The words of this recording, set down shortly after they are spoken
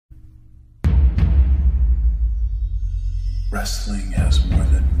Wrestling has more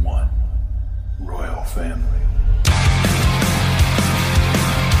than one royal family.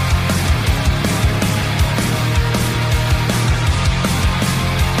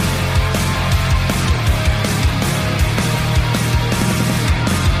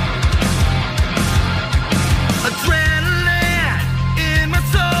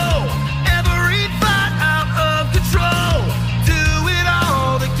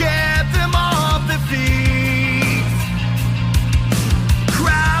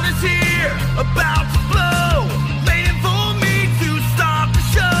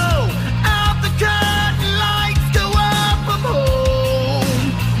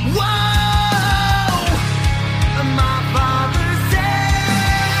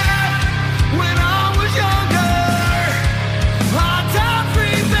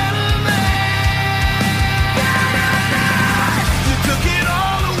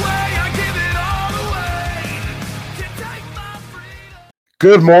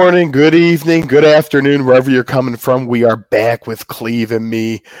 Good morning, good evening, good afternoon, wherever you're coming from. We are back with Cleve and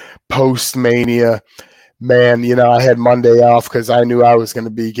me post-Mania. Man, I had Monday off because I knew I was going to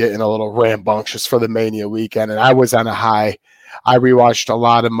be getting a little rambunctious for the Mania weekend, and I was on a high. I rewatched a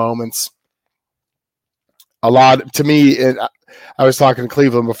lot of moments. To me, I was talking to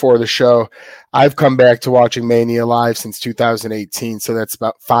Cleveland before the show. I've come back to watching Mania live since 2018, so that's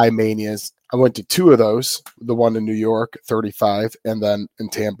about 5 Manias. I went to 2 of those, the one in New York, 35, and then in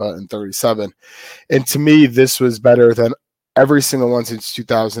Tampa in 37. And to me, this was better than every single one since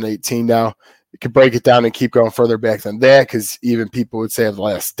 2018. Now, you could break it down and keep going further back than that because even people would say of the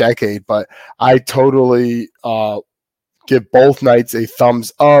last decade. But I totally give both nights a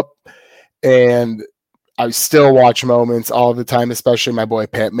thumbs up. And I still watch moments all the time, especially my boy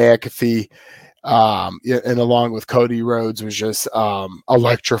Pat McAfee. And along with Cody Rhodes was just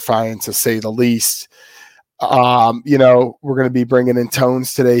electrifying to say the least. We're going to be bringing in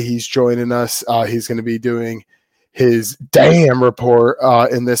Tones today. He's joining us. He's going to be doing his damn report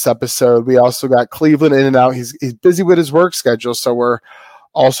in this episode. We also got Cleveland in and out. He's busy with his work schedule, so we're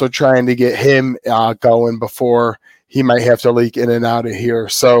also trying to get him going before he might have to leak in and out of here.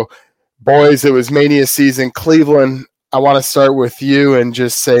 So, boys, it was Mania season. Cleveland, I want to start with you and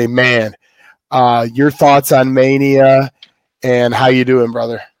just say, man, your thoughts on Mania and how you doing,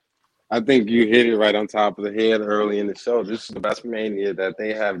 brother? I think you hit it right on top of the head early in the show. This is the best Mania that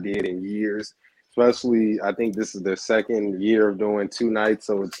they have did in years. Especially, I think this is their second year of doing 2 nights,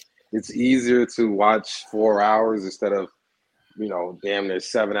 so it's easier to watch 4 hours instead of, damn near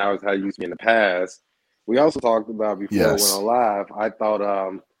 7 hours how it used to be in the past. We also talked about before we went on live. I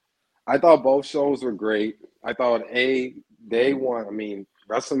thought both shows were great. I thought day one,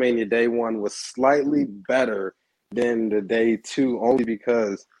 WrestleMania day one was slightly better than the day 2, only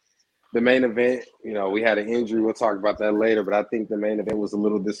because the main event, we had an injury. We'll talk about that later, but I think the main event was a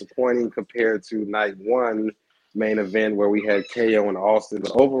little disappointing compared to night 1 main event where we had KO and Austin.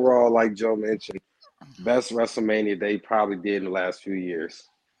 But overall, like Joe mentioned, best WrestleMania they probably did in the last few years.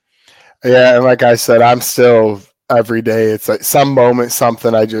 Yeah, and like I said, I'm still every day. It's like some moment,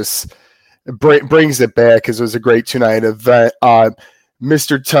 something I just brings it back because it was a great 2-night event.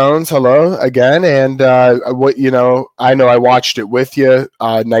 Mr. Tones, hello again. And I know I watched it with you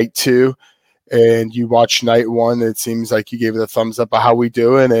night 2, and you watched night 1. It seems like you gave it a thumbs up. How we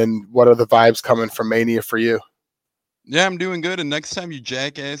doing, and what are the vibes coming from Mania for you? Yeah, I'm doing good. And next time you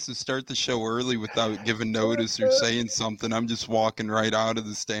jackasses start the show early without giving notice or saying something, I'm just walking right out of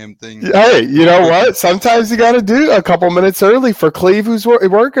this damn thing. Hey, you know what? Sometimes you got to do a couple minutes early for Cleve, who's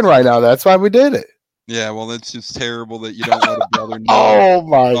working right now. That's why we did it. Yeah, well, it's just terrible that you don't let a brother know. Oh,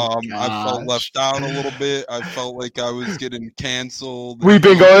 my gosh. I felt left out a little bit. I felt like I was getting canceled. We've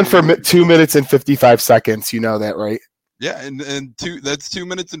been going for 2 minutes and 55 seconds. You know that, right? Yeah, and that's 2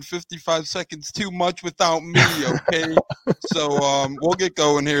 minutes and 55 seconds too much without me, okay? So we'll get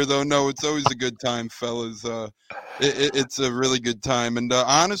going here, though. No, it's always a good time, fellas. It's a really good time. And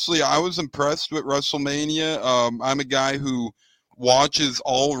honestly, I was impressed with WrestleMania. I'm a guy who watches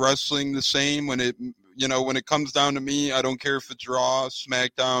all wrestling the same. When it comes down to me, I don't care if it's Raw,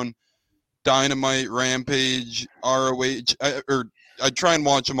 SmackDown, Dynamite, Rampage, ROH. I try and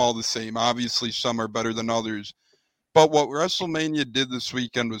watch them all the same. Obviously, some are better than others. But what WrestleMania did this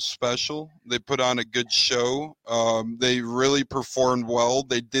weekend was special. They put on a good show. They really performed well.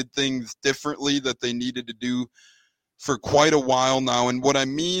 They did things differently that they needed to do for quite a while now. And what I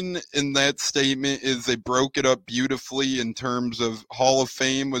mean in that statement is they broke it up beautifully in terms of Hall of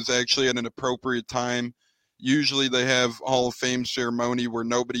Fame was actually at an appropriate time. Usually they have Hall of Fame ceremony where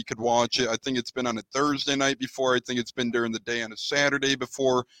nobody could watch it. I think it's been on a Thursday night before. I think it's been during the day on a Saturday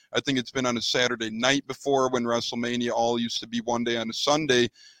before. I think it's been on a Saturday night before when WrestleMania all used to be one day on a Sunday.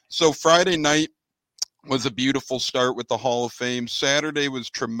 So Friday night was a beautiful start with the Hall of Fame. Saturday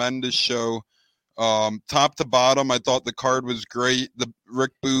was tremendous show. Top to bottom, I thought the card was great. The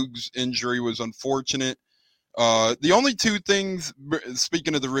Rick Boogs injury was unfortunate. The only two things,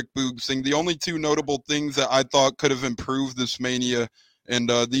 speaking of the Rick Boogs thing, the only two notable things that I thought could have improved this Mania, and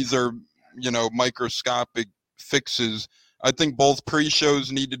these are, microscopic fixes. I think both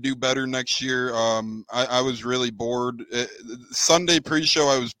pre-shows need to do better next year. I was really bored. Sunday pre-show,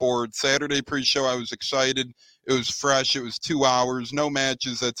 I was bored. Saturday pre-show, I was excited. It was fresh. It was 2 hours. No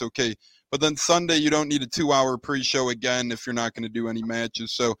matches. That's okay. But then Sunday, you don't need a 2-hour pre-show again if you're not going to do any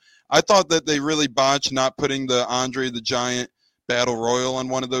matches. So I thought that they really botched not putting the Andre the Giant Battle Royal on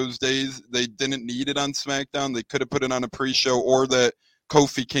one of those days. They didn't need it on SmackDown. They could have put it on a pre-show or that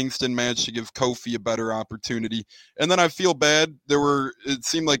Kofi Kingston match to give Kofi a better opportunity. And then I feel bad. It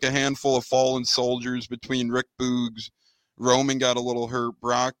seemed like a handful of fallen soldiers between Rick Boogs. Roman got a little hurt.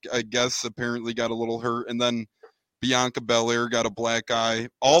 Brock, I guess, apparently got a little hurt. And then Bianca Belair got a black eye.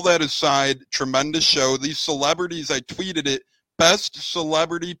 All that aside, tremendous show. These celebrities, I tweeted it, best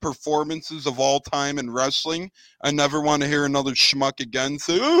celebrity performances of all time in wrestling. I never want to hear another schmuck again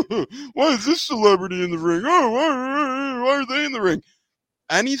say, oh, why is this celebrity in the ring? Oh, why are they in the ring?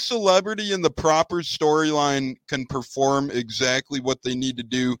 Any celebrity in the proper storyline can perform exactly what they need to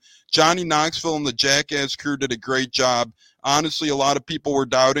do. Johnny Knoxville and the Jackass crew did a great job. Honestly, a lot of people were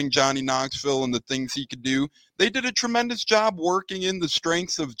doubting Johnny Knoxville and the things he could do. They did a tremendous job working in the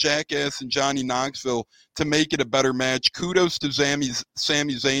strengths of Jackass and Johnny Knoxville to make it a better match. Kudos to Sami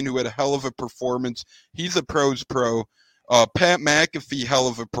Zayn, who had a hell of a performance. He's a pro's pro. Pat McAfee, hell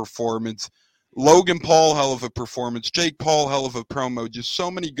of a performance. Logan Paul, hell of a performance. Jake Paul, hell of a promo. Just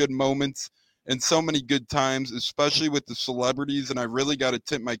so many good moments and so many good times, especially with the celebrities. And I really got to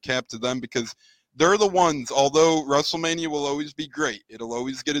tip my cap to them because they're the ones, although WrestleMania will always be great. It'll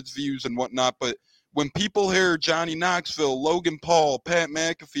always get its views and whatnot. But when people hear Johnny Knoxville, Logan Paul, Pat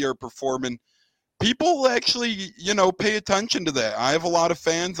McAfee are performing, people actually, pay attention to that. I have a lot of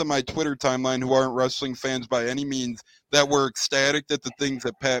fans on my Twitter timeline who aren't wrestling fans by any means that were ecstatic at the things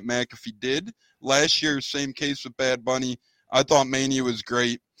that Pat McAfee did. Last year, same case with Bad Bunny. I thought Mania was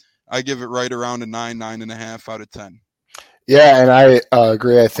great. I give it right around a 9.5 out of 10. Yeah, and I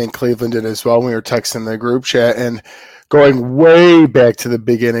agree. I think Cleveland did as well. We were texting the group chat and going way back to the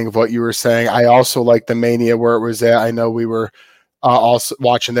beginning of what you were saying. I also like the Mania where it was at. I know we were also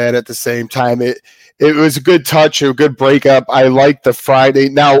watching that at the same time. It was a good touch, a good breakup. I like the Friday.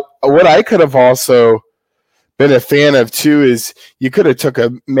 Now, what I could have also been a fan of too is you could have took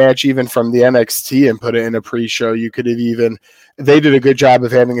a match even from the NXT and put it in a pre-show. You could have they did a good job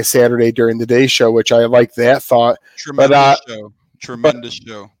of having a Saturday during the day show, which I like that thought. Tremendous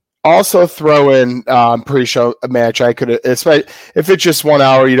show. Also throw in pre-show a match. I could have, if it's just 1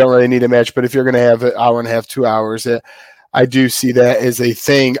 hour, you don't really need a match, but if you're going to have an hour and a half, 2 hours, I do see that as a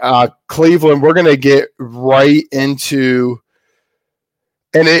thing. Cleveland, we're going to get right into,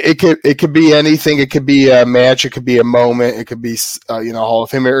 and it could be anything. It could be a match. It could be a moment. It could be Hall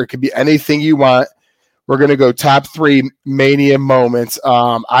of Fame, or it could be anything you want. We're going to go top 3 Mania moments.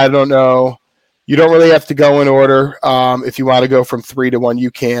 I don't know. You don't really have to go in order. If you want to go from 3 to 1,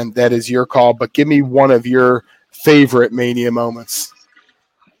 you can. That is your call. But give me one of your favorite Mania moments.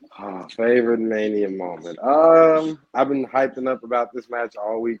 Favorite Mania moment. I've been hyping up about this match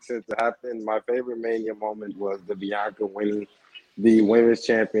all week since it happened. My favorite Mania moment was the Bianca winning the women's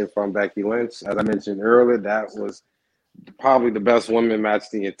champion from Becky Lynch. As I mentioned earlier, that was probably the best women match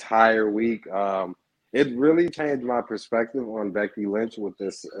the entire week. It really changed my perspective on Becky Lynch with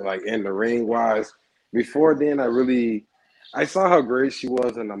this, like in the ring wise. Before then, I saw how great she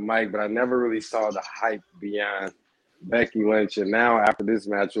was in the mic, but I never really saw the hype beyond Becky Lynch. And now after this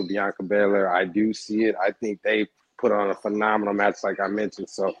match with Bianca Belair, I do see it. I think they put on a phenomenal match, like I mentioned.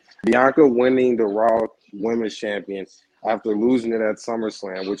 So Bianca winning the Raw Women's Champion after losing it at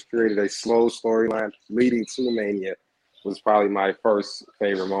SummerSlam, which created a slow storyline leading to Mania, was probably my first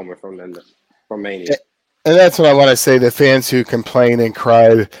favorite moment from Mania. And that's what I want to say. The fans who complain and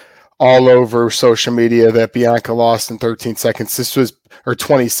cried all over social media that Bianca lost in 13 seconds. Or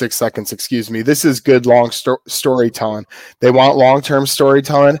 26 seconds, excuse me. This is good long storytelling. They want long-term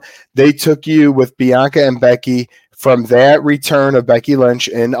storytelling. They took you with Bianca and Becky from that return of Becky Lynch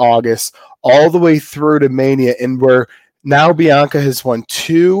in August all the way through to Mania, and where now Bianca has won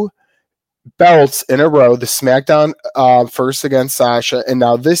 2 belts in a row, the SmackDown first against Sasha, and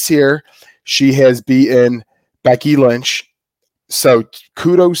now this year she has beaten Becky Lynch. So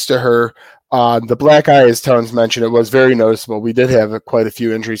kudos to her. The black eye, as Tones mentioned, it was very noticeable. We did have quite a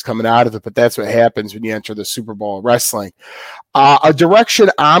few injuries coming out of it, but that's what happens when you enter the Super Bowl of wrestling. A direction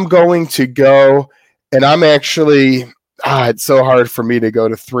I'm going to go, and I'm actually, it's so hard for me to go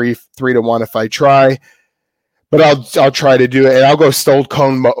to 3-1 if I try, but I'll try to do it, and I'll go Stone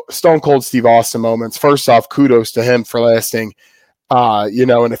Cold Steve Austin moments. First off, kudos to him for lasting, in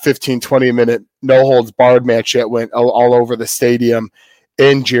a 15, 20-minute no-holds-barred match that went all over the stadium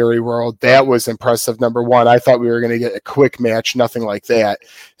in Jerry World. That was impressive, number one. I thought we were going to get a quick match, nothing like that.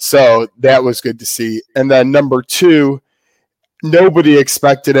 So that was good to see. And then number two, nobody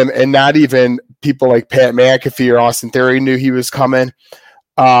expected him, and not even people like Pat McAfee or Austin Theory knew he was coming.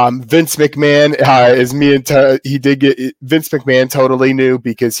 Vince McMahon, Vince McMahon totally knew,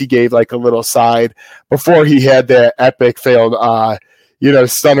 because he gave like a little side before he had that epic failed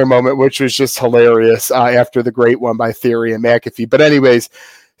stunner moment, which was just hilarious after the great one by Theory and McAfee. But anyways,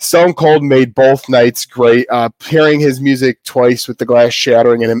 Stone Cold made both nights great. Hearing his music twice with the glass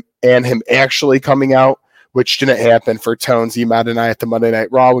shattering and him actually coming out, which didn't happen for Tones, Emad, and I at the Monday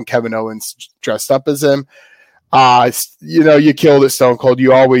Night Raw when Kevin Owens dressed up as him. You killed it, Stone Cold.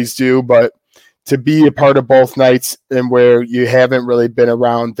 You always do, but to be a part of both nights and where you haven't really been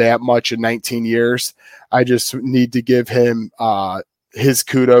around that much in 19 years, I just need to give him his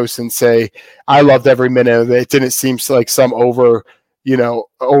kudos and say I loved every minute of it. It didn't seem like some over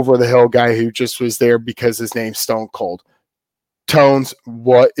the hill guy who just was there because his name's Stone Cold. Tones,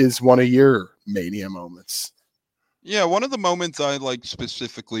 what is one of your Mania moments? Yeah, one of the moments I like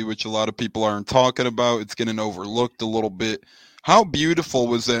specifically, which a lot of people aren't talking about, it's getting overlooked a little bit. How beautiful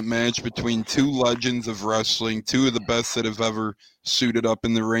was that match between two legends of wrestling, two of the best that have ever suited up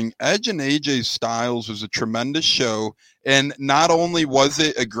in the ring? Edge and AJ Styles was a tremendous show, and not only was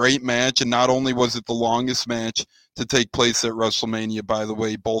it a great match, and not only was it the longest match to take place at WrestleMania, by the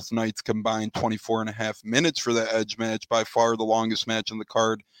way, both nights combined 24 and a half minutes for that Edge match, by far the longest match on the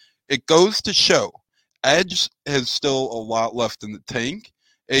card. It goes to show Edge has still a lot left in the tank.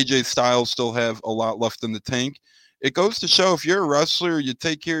 AJ Styles still have a lot left in the tank. It goes to show if you're a wrestler, you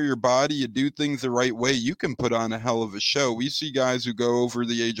take care of your body, you do things the right way, you can put on a hell of a show. We see guys who go over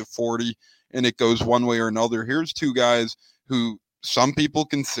the age of 40 and it goes one way or another. Here's two guys who some people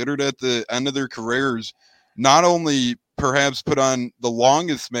considered at the end of their careers not only perhaps put on the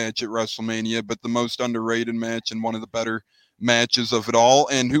longest match at WrestleMania, but the most underrated match and one of the better matches of it all.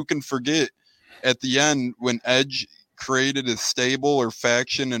 And who can forget at the end when Edge created a stable or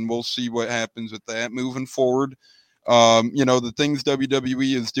faction, and we'll see what happens with that moving forward. The things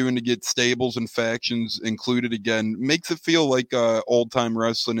WWE is doing to get stables and factions included again makes it feel like old time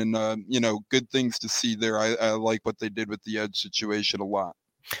wrestling, and good things to see there. I like what they did with the Edge situation a lot.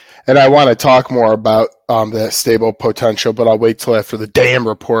 And I want to talk more about the stable potential, but I'll wait till after the damn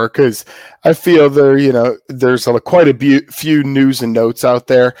report, because I feel there's quite a few news and notes out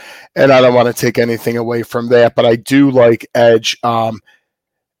there, and I don't want to take anything away from that. But I do like Edge.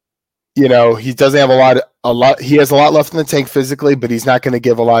 He doesn't have a lot. He has a lot left in the tank physically, but he's not going to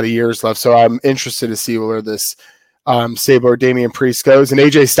give a lot of years left. So I'm interested to see where this stable or Damian Priest goes. And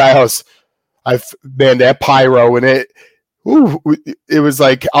AJ Styles, that pyro in it. Ooh, it was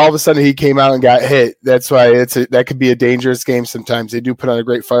like all of a sudden he came out and got hit. That's why that could be a dangerous game sometimes. They do put on a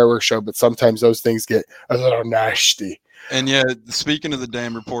great fireworks show, but sometimes those things get a little nasty. And yeah, speaking of the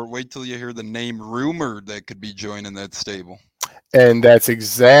damn report, wait till you hear the name rumored that could be joining that stable. And that's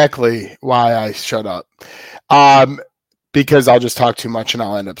exactly why I shut up. Because I'll just talk too much and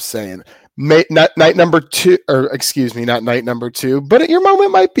I'll end up saying night number two, or excuse me, not night number two, but your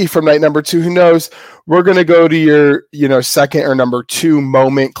moment might be from night number two. Who knows? We're going to go to your, second or number two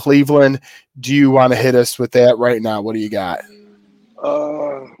moment, Cleveland. Do you want to hit us with that right now? What do you got?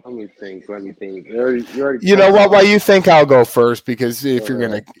 Let me think. You know what? Why you think I'll go first? Because if you're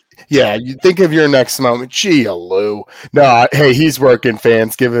going to, you think of your next moment. Gee, Lou. No, hey, he's working,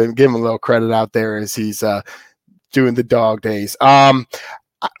 fans. Give him a little credit out there as he's doing the dog days.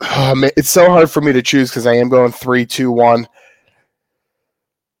 It's so hard for me to choose because I am going 3, 2, 1.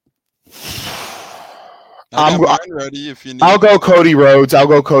 I'm ready if you need. I'll go Cody Rhodes.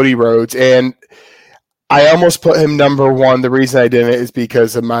 And I almost put him number one. The reason I didn't is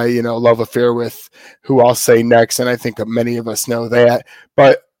because of my, love affair with who I'll say next, and I think many of us know that.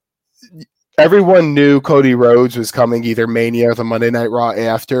 But everyone knew Cody Rhodes was coming either Mania or the Monday Night Raw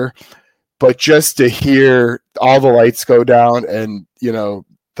after. But just to hear all the lights go down and,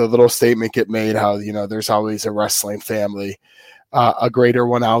 the little statement get made how, there's always a wrestling family, a greater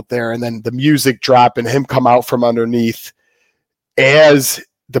one out there. And then the music drop and him come out from underneath as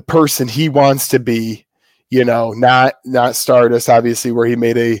the person he wants to be, not Stardust, obviously, where he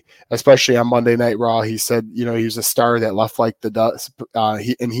made especially on Monday Night Raw, he said, he was a star that left like the dust.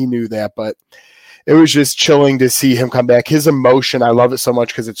 He knew that, but it was just chilling to see him come back. His emotion, I love it so much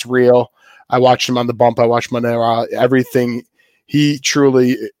because it's real. I watched him on the bump. I watched Monday Night Raw. Everything, he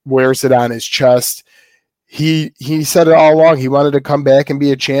truly wears it on his chest. He said it all along. He wanted to come back and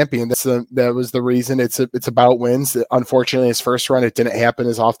be a champion. That was the reason. It's about wins. Unfortunately, his first run, it didn't happen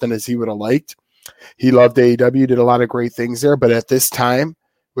as often as he would have liked. He loved AEW, did a lot of great things there, but at this time,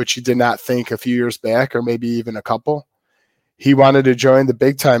 which he did not think a few years back, or maybe even a couple, he wanted to join the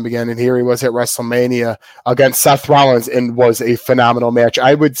big time again. And here he was at WrestleMania against Seth Rollins, and was a phenomenal match.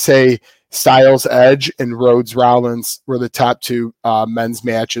 I would say Styles Edge and Rhodes Rollins were the top two men's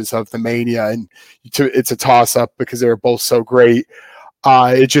matches of the Mania, and it's a toss up because they were both so great.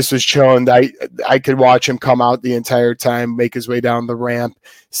 It just was chilling. I could watch him come out the entire time, make his way down the ramp,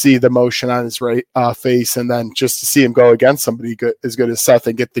 see the motion on his face, and then just to see him go against somebody as good as Seth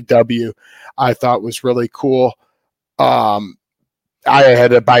and get the W, I thought was really cool. I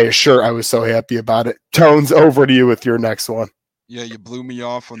had to buy a shirt. I was so happy about it. Tones, over to you with your next one. Yeah, you blew me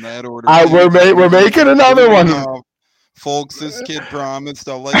off on that order. We're making another one. Folks, this kid promised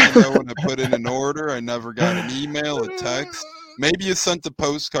I'll let you know when I put in an order. I never got an email, a text. Maybe you sent a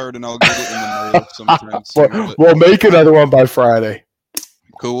postcard and I'll get it in the mail sometime soon. We'll make another one by Friday.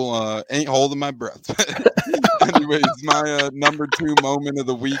 Cool. Ain't holding my breath. Anyways, my number 2 moment of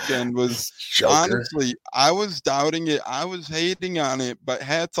the weekend was, honestly, I was doubting it. I was hating on it, but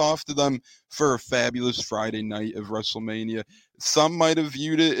hats off to them for a fabulous Friday night of WrestleMania. Some might have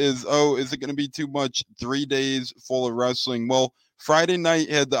viewed it as, is it going to be too much? 3 days full of wrestling. Well, Friday night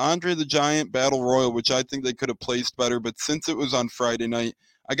had the Andre the Giant Battle Royal, which I think they could have placed better, but since it was on Friday night,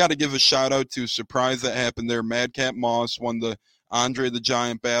 I got to give a shout out to a surprise that happened there. Madcap Moss won the Andre the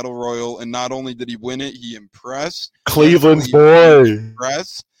Giant Battle Royal, and not only did he win it, he impressed. Cleveland's boy.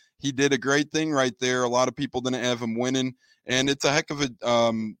 He did a great thing right there. A lot of people didn't have him winning, and it's a heck of a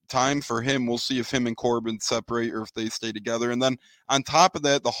time for him. We'll see if him and Corbin separate or if they stay together. And then on top of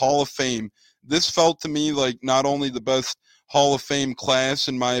that, the Hall of Fame. This felt to me like not only the best Hall of Fame class,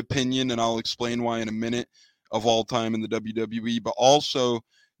 in my opinion, and I'll explain why in a minute, of all time in the WWE, but also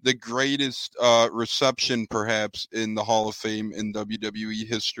the greatest reception perhaps in the Hall of Fame in WWE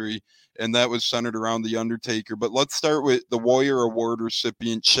history, and that was centered around The Undertaker. But let's start with the Warrior Award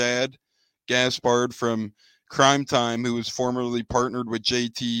recipient, Shad Gaspard from Crime Time, who was formerly partnered with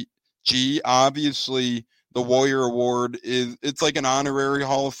JTG. Obviously, the Warrior Award it's like an honorary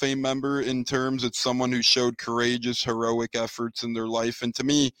Hall of Fame member in terms it's someone who showed courageous, heroic efforts in their life. And to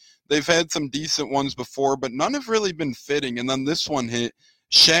me, they've had some decent ones before, but none have really been fitting. And then this one hit.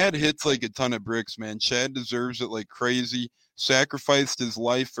 Shad hits like a ton of bricks, man. Shad deserves it like crazy. Sacrificed his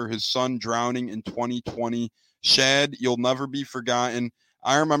life for his son drowning in 2020. Shad, you'll never be forgotten.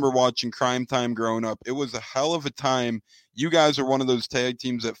 I remember watching Crime Time growing up. It was a hell of a time. You guys are one of those tag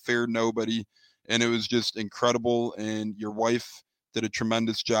teams that fared nobody, and it was just incredible. And your wife did a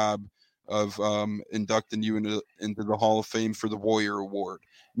tremendous job of inducting you into the Hall of Fame for the Warrior Award.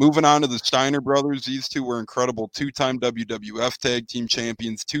 Moving on to the Steiner brothers, these two were incredible. 2-time WWF Tag Team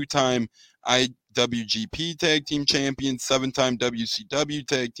Champions, 2-time IWGP Tag Team Champions, 7-time WCW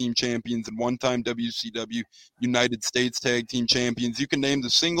Tag Team Champions, and 1-time WCW United States Tag Team Champions. You can name the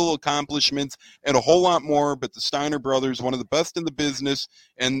single accomplishments and a whole lot more, but the Steiner brothers, one of the best in the business,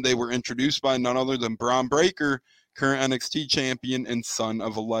 and they were introduced by none other than Bron Breakker, current NXT champion and son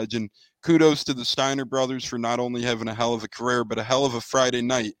of a legend. Kudos to the Steiner brothers for not only having a hell of a career, but a hell of a Friday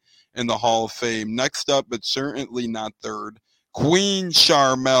night in the Hall of Fame. Next up, but certainly not third, Queen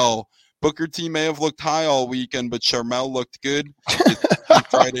Sharmell. Booker T may have looked high all weekend, but Sharmell looked good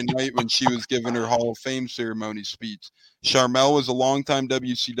Friday night when she was giving her Hall of Fame ceremony speech. Sharmell was a longtime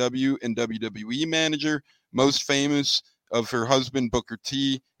WCW and WWE manager, most famous of her husband Booker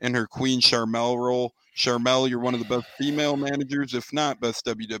T and her Queen Sharmell role. Sharmell, you're one of the best female managers, if not best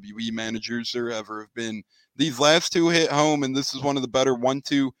WWE managers there ever have been. These last two hit home, and this is one of the better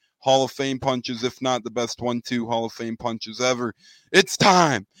 1-2 Hall of Fame punches, if not the best 1-2 Hall of Fame punches ever. It's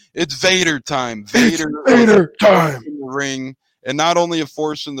time. It's Vader time. Vader time. In the ring, and not only a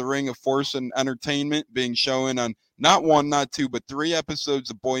force in the ring, a force in entertainment, being shown on not 1, not 2, but 3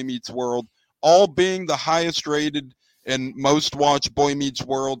 episodes of Boy Meets World, all being the highest rated and most watched Boy Meets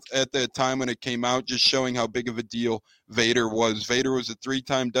World at that time when it came out, just showing how big of a deal Vader was. Vader was a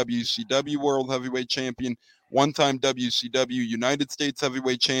 3-time WCW World Heavyweight Champion, 1-time WCW United States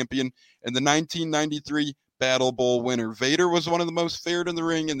Heavyweight Champion, and the 1993 Battle Bowl winner. Vader was one of the most feared in the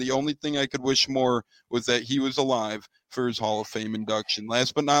ring, and the only thing I could wish more was that he was alive for his Hall of Fame induction.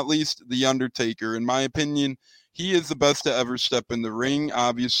 Last but not least, The Undertaker. In my opinion, he is the best to ever step in the ring.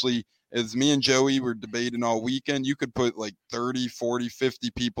 Obviously, as me and Joey were debating all weekend, you could put like 30, 40, 50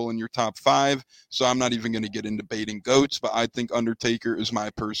 people in your top 5. So I'm not even going to get into debating GOATs, but I think Undertaker is my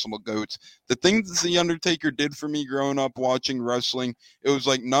personal GOAT. The things The Undertaker did for me growing up watching wrestling, it was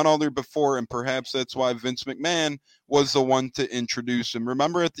like none other before, and perhaps that's why Vince McMahon was the one to introduce him.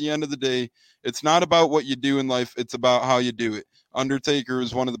 Remember, at the end of the day, it's not about what you do in life, it's about how you do it. Undertaker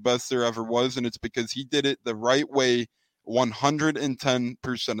is one of the best there ever was, and it's because he did it the right way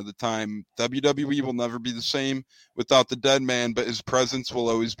 110% of the time. WWE will never be the same without the dead man, but his presence will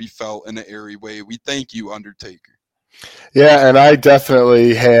always be felt in an airy way. We thank you, Undertaker. Yeah, and I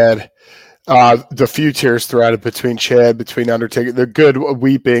definitely had the few tears throughout between Chad, between Undertaker, the good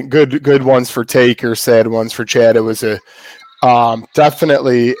weeping, good ones for Taker, sad ones for Chad. It was a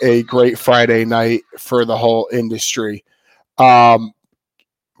definitely a great Friday night for the whole industry.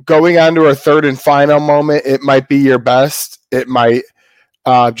 Going on to our third and final moment, it might be your best. It might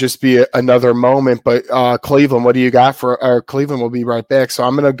just be another moment. But Cleveland, what do you got for Cleveland? We'll be right back. So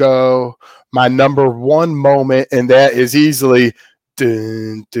I'm going to go my number one moment, and that is easily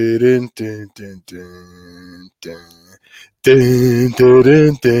dun, dun, dun, dun, dun, dun, dun. Dun, dun,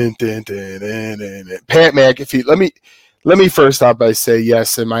 dun, dun, dun, dun, dun, dun. Pat McAfee. Let me first off by say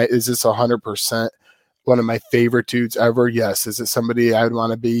yes. Is this 100%? One of my favorite dudes ever? Yes. Is it somebody I would want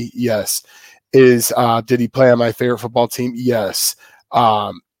to be? Yes. Did he play on my favorite football team? Yes.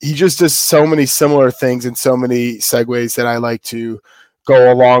 He just does so many similar things and so many segues that I like to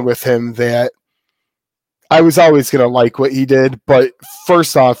go along with him that I was always going to like what he did. But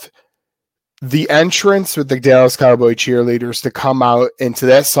first off, the entrance with the Dallas Cowboy cheerleaders to come out into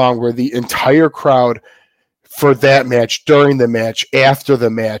that song where the entire crowd for that match, during the match, after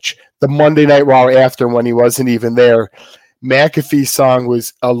the match, the Monday Night Raw after when he wasn't even there, McAfee's song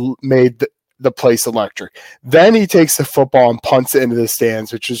was made the place electric. Then he takes the football and punts it into the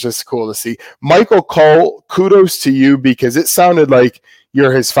stands, which is just cool to see. Michael Cole, kudos to you because it sounded like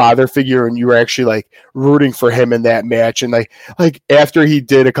you're his father figure and you were actually like rooting for him in that match. And like after he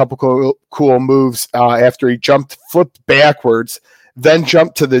did a couple cool moves, after he flipped backwards, then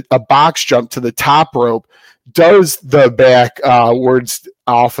a box jump to the top rope, does the backwards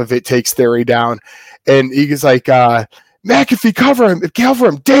off of it, takes Theory down, and he's like, McAfee, cover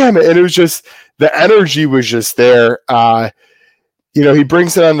him, damn it. And it was just, the energy was just there. He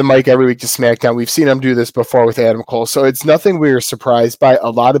brings it on the mic every week to SmackDown. We've seen him do this before with Adam Cole, so it's nothing we were surprised by.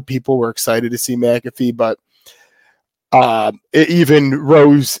 A lot of people were excited to see McAfee, but it even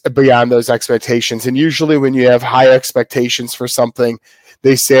rose beyond those expectations. And usually when you have high expectations for something,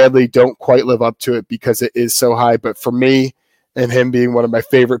 they sadly don't quite live up to it because it is so high. But for me, and him being one of my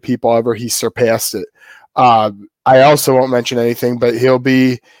favorite people ever, he surpassed it. I also won't mention anything, but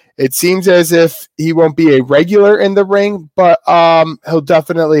it seems as if he won't be a regular in the ring, but he'll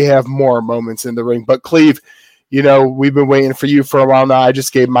definitely have more moments in the ring. But Cleve, we've been waiting for you for a while now. I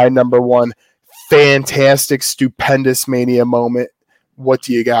just gave my number one fantastic, stupendous Mania moment. What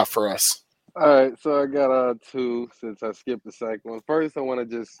do you got for us? All right, so I got two since I skipped the second one. First, I want to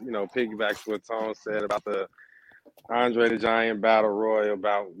just, piggyback to what Tom said about the Andre the Giant Battle Royal,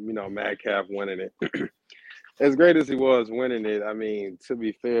 about, Metcalf winning it. As great as he was winning it, I mean, to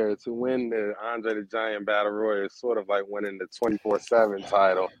be fair, to win the Andre the Giant Battle Royal is sort of like winning the 24/7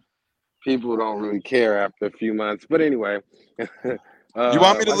 title. People don't really care after a few months. But anyway. You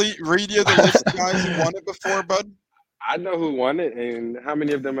want me to read you the list of guys who won it before, bud? I know who won it, and how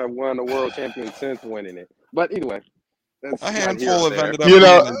many of them have won the world champion since winning it. But anyway, that's a handful have ended up being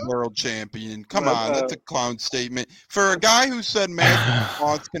the world champion. Come on, that's a clown statement. For a guy who said Magic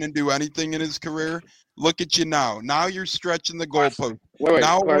Moss couldn't do anything in his career, look at you now. Now you're stretching the goalpost.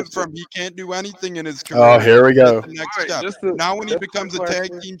 Now it went from he can't do anything in his career. Oh, here we go. The next step. Now when he becomes a tag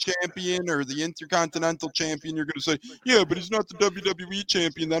team champion or the Intercontinental champion, you're going to say, yeah, but he's not the WWE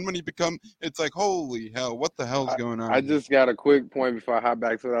champion. Then when he it's like, holy hell, what the hell's going on? I just got a quick point before I hop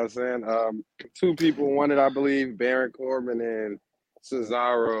back to what I was saying. Two people won it, I believe, Baron Corbin and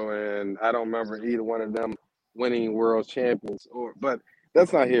Cesaro, and I don't remember either one of them winning world champions. But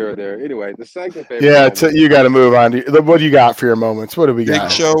that's not here or there. Anyway, the second favorite. Yeah, you got to move on. What do you got for your moments? What do we got?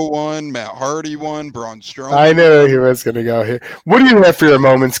 Big Show won, Matt Hardy won, Braun Strowman. I knew he was going to go here. What do you have for your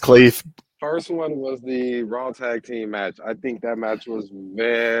moments, Cleve? First one was the Raw Tag Team match. I think that match was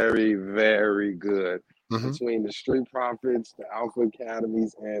very, very good between the Street Profits, the Alpha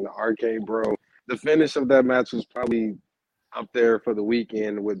Academies, and the RK Bro. The finish of that match was probably up there for the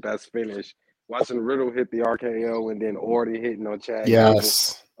weekend with best finish. Watching Riddle hit the RKO and then Orton hitting on Chad.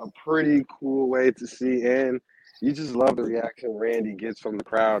 Yes. A pretty cool way to see. And you just love the reaction Randy gets from the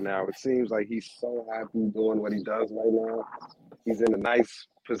crowd now. It seems like he's so happy doing what he does right now. He's in a nice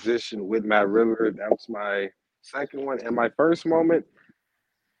position with Matt Riddler. That was my second one. And my first moment,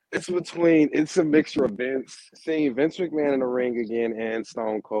 it's a mixture of seeing Vince McMahon in the ring again and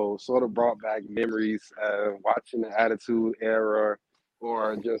Stone Cold sort of brought back memories of watching the Attitude Era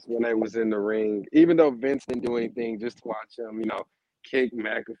or just when they was in the ring. Even though Vince didn't do anything, just to watch him, kick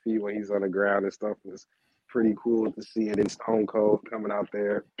McAfee when he's on the ground and stuff was pretty cool to see. And then Stone Cold coming out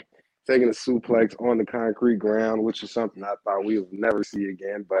there, taking a suplex on the concrete ground, which is something I thought we would never see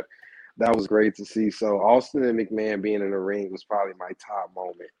again. But that was great to see. So Austin and McMahon being in the ring was probably my top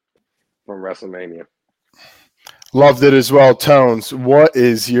moment from WrestleMania. Loved it as well. Tones, what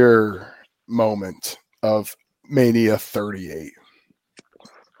is your moment of Mania 38?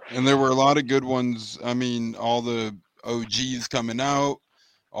 And there were a lot of good ones. I mean, all the OGs coming out,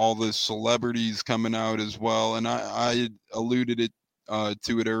 all the celebrities coming out as well. And I alluded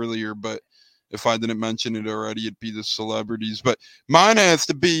to it earlier, but if I didn't mention it already, it'd be the celebrities. But mine has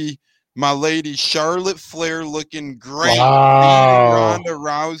to be my lady Charlotte Flair looking great. Wow. Ronda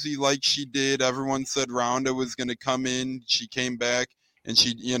Rousey like she did. Everyone said Ronda was going to come in. She came back and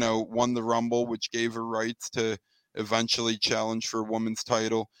she, won the Rumble, which gave her rights to eventually challenge for a women's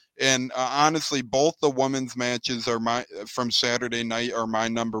title. And honestly, both the women's matches from Saturday night are my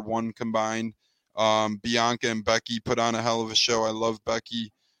number one combined. Bianca and Becky put on a hell of a show. I love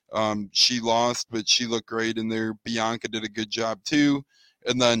Becky. She lost, but she looked great in there. Bianca did a good job too.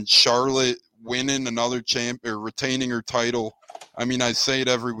 And then Charlotte winning another or retaining her title. I mean, I say it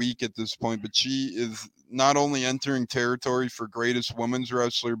every week at this point, but she is not only entering territory for greatest women's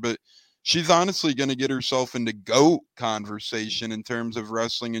wrestler, but she's honestly going to get herself into GOAT conversation in terms of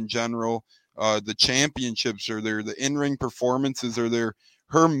wrestling in general. The championships are there. The in-ring performances are there.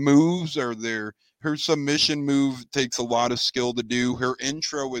 Her moves are there. Her submission move takes a lot of skill to do. Her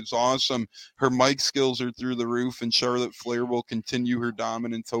intro is awesome. Her mic skills are through the roof, and Charlotte Flair will continue her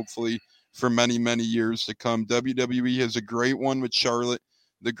dominance, hopefully, for many, many years to come. WWE has a great one with Charlotte,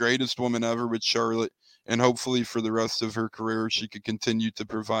 the greatest woman ever with Charlotte, and hopefully for the rest of her career, she could continue to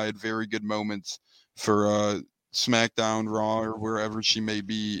provide very good moments for SmackDown, Raw, or wherever she may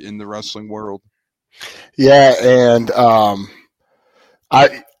be in the wrestling world. Yeah, and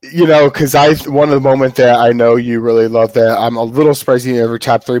one of the moments that I know you really love that I'm a little surprised you never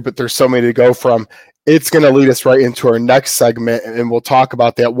top three, but there's so many to go from. It's going to lead us right into our next segment, and we'll talk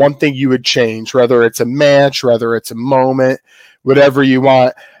about that. One thing you would change, whether it's a match, whether it's a moment, whatever you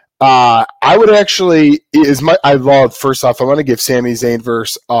want. I would actually first off, I want to give Sami Zayn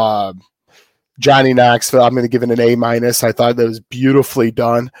versus Johnny Knoxville. I'm going to give it an A-. I thought that was beautifully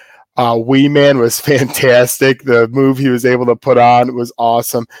done. Wee Man was fantastic. The move he was able to put on was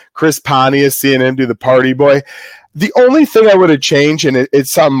awesome. Chris Pontius, seeing him do the party boy. The only thing I would have changed, and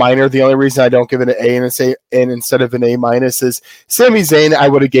it's something minor, the only reason I don't give it an A and instead of an A- is Sami Zayn, I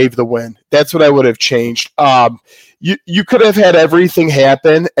would have gave the win. That's what I would have changed. You could have had everything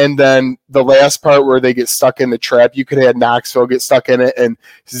happen, and then the last part where they get stuck in the trap, you could have had Knoxville get stuck in it and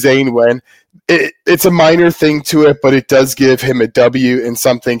Zayn win. It's a minor thing to it, but it does give him a W and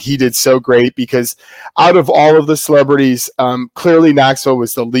something he did so great because out of all of the celebrities, clearly Knoxville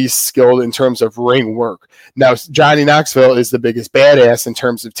was the least skilled in terms of ring work. Now, Johnny Knoxville is the biggest badass in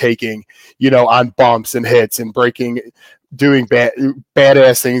terms of taking, on bumps and hits and doing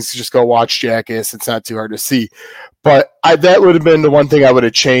badass things. Just go watch Jackass. It's not too hard to see. But that would have been the one thing I would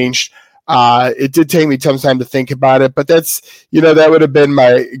have changed. It did take me some time to think about it, but that's, that would have been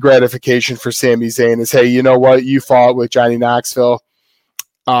my gratification for Sami Zayn is, hey, you know what? You fought with Johnny Knoxville,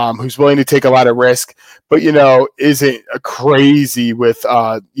 who's willing to take a lot of risk, but, isn't crazy with,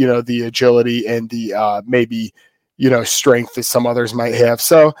 the agility and the maybe, strength that some others might have.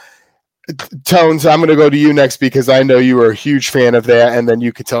 So, Tones, I'm going to go to you next because I know you were a huge fan of that, and then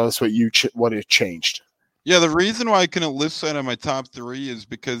you could tell us what it changed. Yeah, the reason why I couldn't list that on my top three is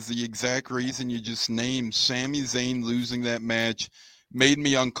because the exact reason you just named, Sami Zayn losing that match, made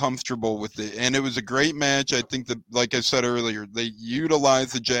me uncomfortable with it. And it was a great match. I think that, like I said earlier, they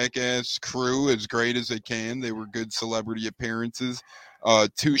utilized the Jackass crew as great as they can. They were good celebrity appearances.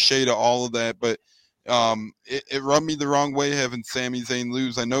 Touche to all of that. But it rubbed me the wrong way having Sami Zayn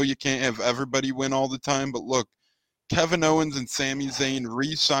lose. I know you can't have everybody win all the time, but look, Kevin Owens and Sami Zayn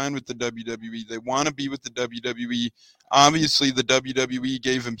re-signed with the WWE. They want to be with the WWE. Obviously, the WWE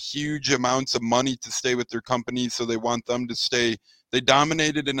gave them huge amounts of money to stay with their company, so they want them to stay. They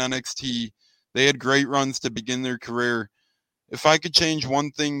dominated in NXT. They had great runs to begin their career. If I could change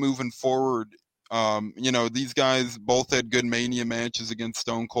one thing moving forward, these guys both had good Mania matches against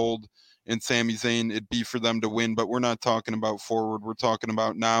Stone Cold and Sami Zayn, it'd be for them to win. But we're not talking about forward. We're talking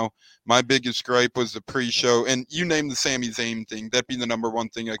about now. My biggest gripe was the pre-show. And you name the Sami Zayn thing. That'd be the number one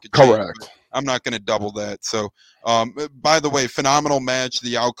thing I could change. Correct. I'm not going to double that. So, by the way, phenomenal match.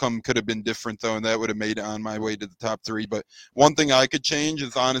 The outcome could have been different, though, and that would have made it on my way to the top 3. But one thing I could change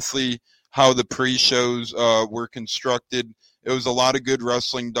is, honestly, how the pre-shows were constructed. It was a lot of good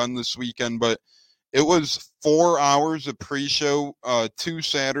wrestling done this weekend, but it was 4 hours of pre-show, 2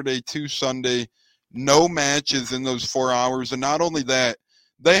 Saturday, 2 Sunday, no matches in those 4 hours. And not only that,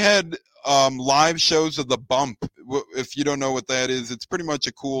 they had live shows of The Bump. If you don't know what that is, it's pretty much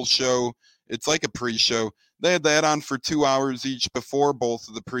a cool show. It's like a pre-show. They had that on for 2 hours each before both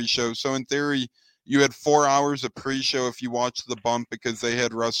of the pre-shows. So in theory, you had 4 hours of pre-show if you watched The Bump, because they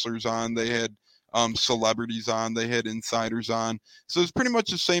had wrestlers on, they had celebrities on, they had insiders on. So it's pretty much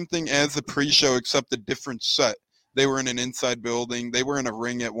the same thing as the pre-show, except a different set. They were in an inside building. They were in a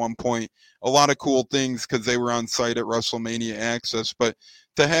ring at one point. A lot of cool things because they were on site at WrestleMania Access. But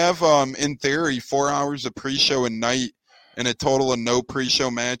to have, in theory, 4 hours of pre-show a night and a total of no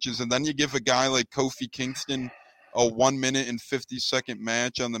pre-show matches, and then you give a guy like Kofi Kingston a 1 minute and 50-second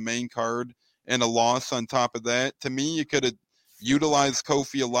match on the main card and a loss on top of that, to me, you could have utilized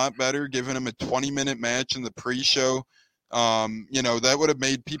Kofi a lot better, giving him a 20-minute match in the pre-show. That would have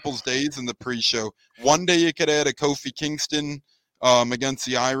made people's days in the pre-show. One day you could add a Kofi Kingston against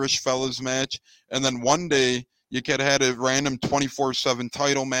the Irish fellas match, and then one day you could have had a random 24/7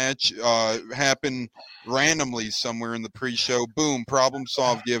 title match happen randomly somewhere in the pre-show. Boom, problem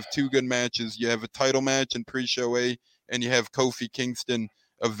solved. You have 2 good matches. You have a title match in pre-show A, and you have Kofi Kingston,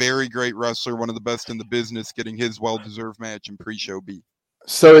 a very great wrestler, one of the best in the business, getting his well-deserved match in pre-show B.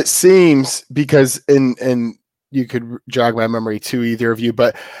 So it seems, because and you could jog my memory too, either of you,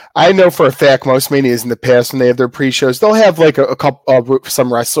 but I know for a fact most Manias in the past, when they have their pre-shows, they'll have like a couple of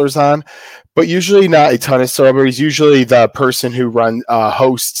some wrestlers on, but usually not a ton of celebrities. Usually the person who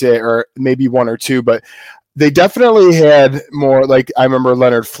hosts it, or maybe 1 or 2, but they definitely had more. Like I remember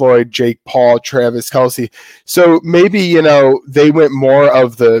Leonard Floyd, Jake Paul, Travis Kelce. So maybe, they went more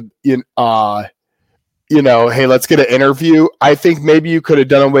of the, hey, let's get an interview. I think maybe you could have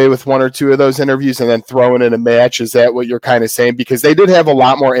done away with 1 or 2 of those interviews and then thrown in a match. Is that what you're kind of saying? Because they did have a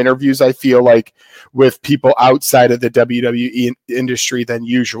lot more interviews, I feel like, with people outside of the WWE industry than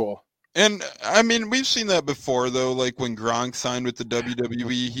usual. And, I mean, we've seen that before, though. Like, when Gronk signed with the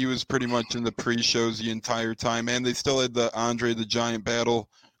WWE, he was pretty much in the pre-shows the entire time. And they still had the Andre the Giant Battle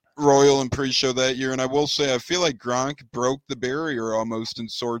Royal and pre-show that year. And I will say, I feel like Gronk broke the barrier almost in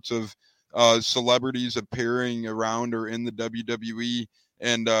sorts of celebrities appearing around or in the WWE.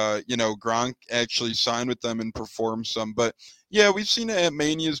 And, Gronk actually signed with them and performed some. But, yeah, we've seen it at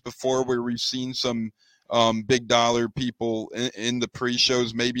Manias before, where we've seen some big dollar people in the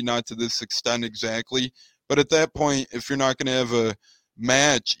pre-shows, maybe not to this extent exactly, but at that point, if you're not going to have a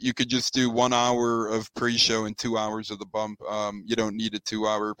match, you could just do 1 hour of pre-show and 2 hours of the bump. You don't need a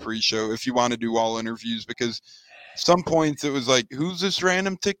 2-hour pre-show if you want to do all interviews, because some points it was like, who's this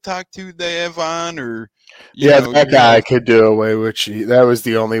random TikTok dude they have on? Or that guy I could do away with. That was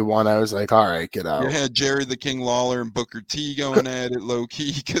the only one I was like, all right, get out. You had Jerry the King Lawler and Booker T going at it low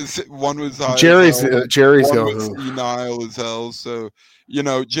key, because one was Jerry's going senile as hell. So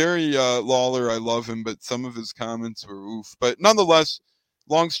Jerry Lawler, I love him, but some of his comments were oof. But nonetheless,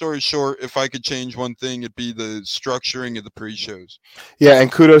 long story short, if I could change one thing, it'd be the structuring of the pre-shows. Yeah,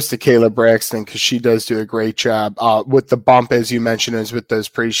 and kudos to Kayla Braxton, because she does do a great job with the bump, as you mentioned, as with those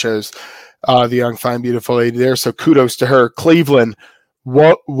pre-shows. The young, fine, beautiful lady there. So kudos to her. Cleveland,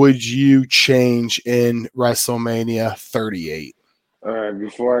 what would you change in WrestleMania 38? All right,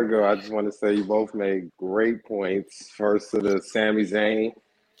 before I go, I just want to say you both made great points. First to the Sami Zayn.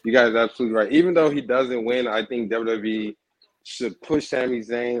 You guys are absolutely right. Even though he doesn't win, I think WWE should push Sami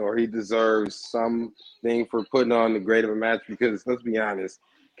Zayn, or he deserves something for putting on the great of a match, because let's be honest,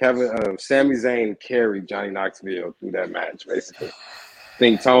 Sami Zayn carried Johnny Knoxville through that match, basically. I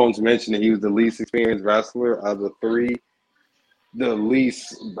think Tones mentioned that he was the least experienced wrestler of the 3. The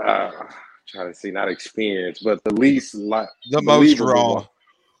least, trying to see, not experienced, but the least the most raw.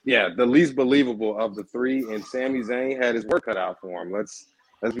 Yeah, the least believable of the 3, and Sami Zayn had his work cut out for him. Let's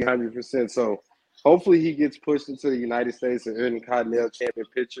be 100%. So hopefully he gets pushed into the United States and Intercontinental Champion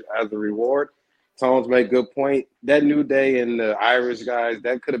picture as a reward. Tones made a good point. That New Day and the Irish guys,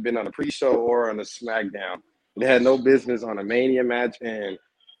 that could have been on a pre-show or on a SmackDown. They had no business on a Mania match, and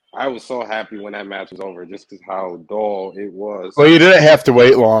I was so happy when that match was over, just because how dull it was. Well, you didn't have to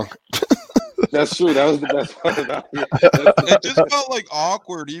wait long. That's true. That was the best part about it. It just felt like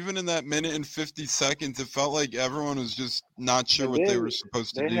awkward, even in that minute and 50 seconds. It felt like everyone was just not sure And what they then were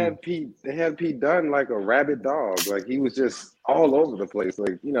supposed to they do. had Pete Dunne like a rabid dog. Like he was just all over the place.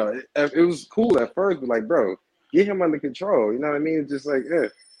 Like, it was cool at first, but like, bro, get him under control. You know what I mean? It's just like, eh.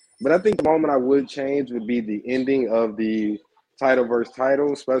 But I think the moment I would change would be the ending of the title versus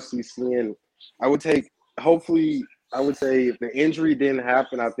title, especially seeing. I would take. Hopefully, I would say if the injury didn't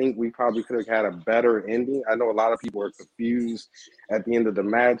happen, I think we probably could have had a better ending. I know a lot of people are confused at the end of the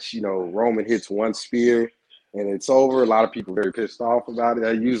match. Roman hits one spear and it's over. A lot of people are very pissed off about it.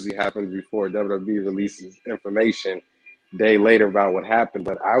 That usually happens before WWE releases information a day later about what happened.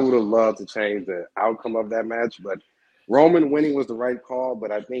 But I would have loved to change the outcome of that match. But Roman winning was the right call,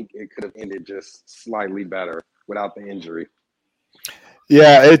 but I think it could have ended just slightly better without the injury.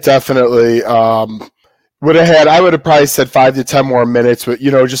 Yeah, it definitely would have had. I would have probably said 5 to 10 more minutes, but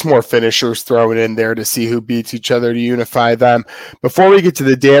just more finishers thrown in there to see who beats each other to unify them. Before we get to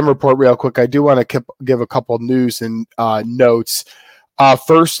the damn report, real quick, I do want to give a couple news and notes.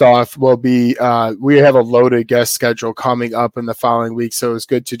 First off, we have a loaded guest schedule coming up in the following week, so it's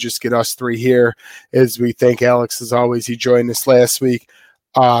good to just get us three here. As we thank Alex as always, he joined us last week.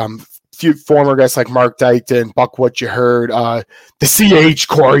 Few former guys like Mark Dykton, Buck What You Heard, the CH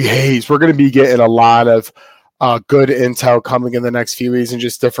Corey Hayes. We're going to be getting a lot of good intel coming in the next few weeks and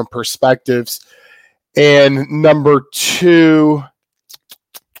just different perspectives. And number two,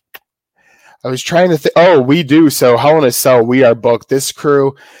 I was trying to think. Oh, we do. So Hell in a Cell, we are booked. This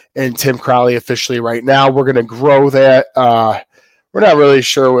crew and Tim Crowley officially right now. We're going to grow that. We're not really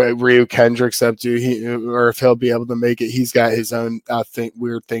sure what Ryu Kendrick's up to, or if he'll be able to make it. He's got his own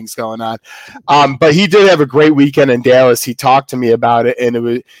weird things going on. But he did have a great weekend in Dallas. He talked to me about it,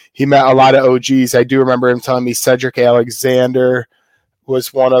 and he met a lot of OGs. I do remember him telling me Cedric Alexander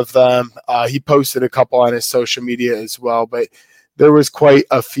was one of them. He posted a couple on his social media as well, but there was quite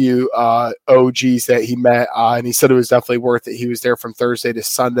a few OGs that he met, and he said it was definitely worth it. He was there from Thursday to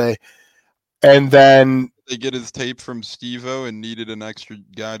Sunday. And then they get his tape from Steve-O and needed an extra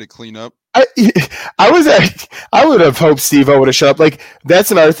guy to clean up. I would have hoped Steve-O would have shut up. Like,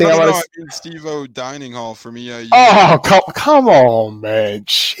 that's another thing Steve-O dining hall for me. Come on, man.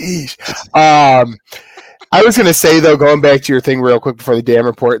 Jeez. I was going to say, though, going back to your thing real quick before the damn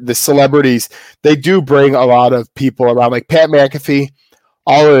report, the celebrities, they do bring a lot of people around. Like Pat McAfee,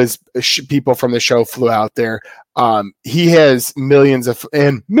 all of his people from the show flew out there. He has millions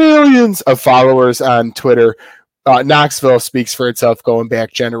of followers on Twitter. Knoxville speaks for itself going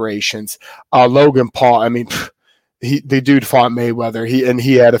back generations. Logan Paul, I mean, the dude fought Mayweather.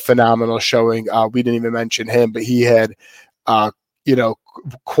 He had a phenomenal showing. We didn't even mention him, but he had,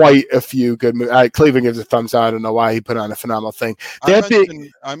 quite a few good moves. Cleveland gives a thumbs out. I don't know why he put on a phenomenal thing.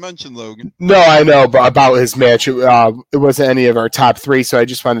 I mentioned Logan. No, I know, but about his match, it wasn't any of our top three, so I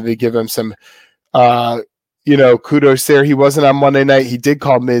just wanted to give him some, kudos there. He wasn't on Monday night. He did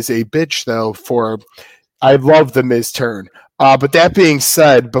call Miz a bitch, though, I love the Miz turn. But that being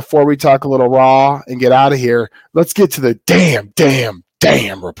said, before we talk a little Raw and get out of here, let's get to the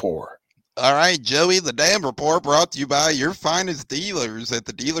damn report. All right, Joey, the damn report brought to you by your finest dealers at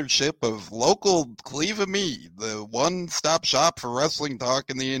the dealership of local Cleveland Me, the one-stop shop for wrestling talk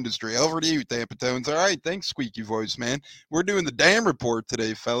in the industry. Over to you, Tampa Tones. All right, thanks, Squeaky Voice, man. We're doing the damn report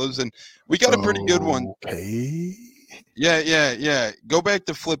today, fellas, and we got a pretty good one. Okay. Yeah. Go back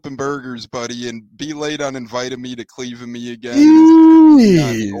to flipping burgers, buddy, and be late on inviting me to Cleveland Me again.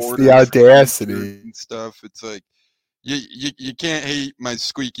 Jeez, the audacity and stuff. It's like, You can't hate my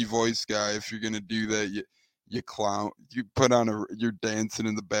squeaky voice guy if you're gonna do that. You clown. You put on you're dancing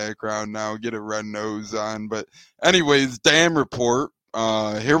in the background now. Get a red nose on. But anyways, damn report.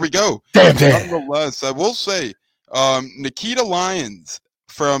 Here we go. Damn. Nonetheless, I will say, Nikita Lyons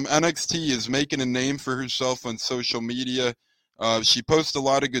from NXT is making a name for herself on social media. She posts a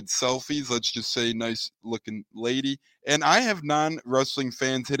lot of good selfies. Let's just say nice looking lady. And I have non-wrestling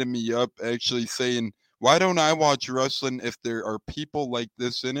fans hitting me up actually saying, why don't I watch wrestling if there are people like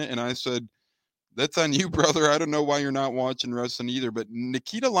this in it? And I said, that's on you, brother. I don't know why you're not watching wrestling either. But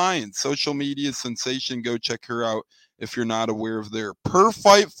Nikita Lyons, social media sensation, go check her out if you're not aware of there. Per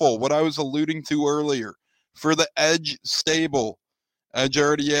Fightful, what I was alluding to earlier, for the Edge stable. Edge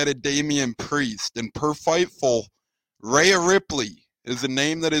already added Damian Priest. And per Fightful, Rhea Ripley is a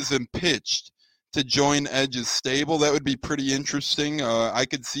name that has been pitched to join Edge's stable. That would be pretty interesting. I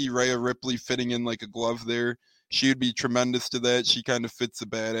could see Rhea Ripley fitting in like a glove there. She would be tremendous to that. She kind of fits a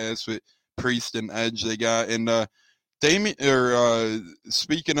badass with Priest and Edge they got. And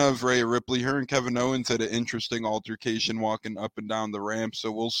speaking of Rhea Ripley, her and Kevin Owens had an interesting altercation walking up and down the ramp.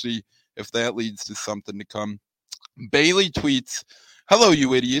 So we'll see if that leads to something to come. Bailey tweets, "Hello,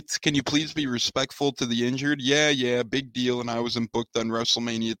 you idiots. Can you please be respectful to the injured? Yeah, big deal. And I wasn't booked on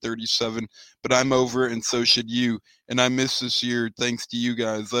WrestleMania 37, but I'm over it, and so should you. And I missed this year thanks to you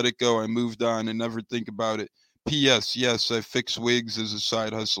guys. Let it go. I moved on and never think about it. P.S. Yes, I fix wigs as a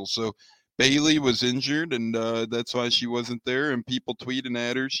side hustle." So Bailey was injured, and that's why she wasn't there. And people tweeting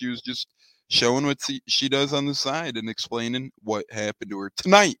at her. She was just showing what she does on the side and explaining what happened to her.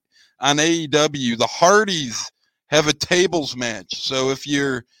 Tonight on AEW, the Hardys have a tables match. So if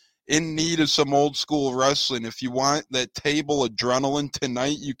you're in need of some old school wrestling, if you want that table adrenaline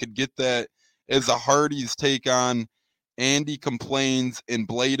tonight, you could get that as the Hardys take on Andy Complains and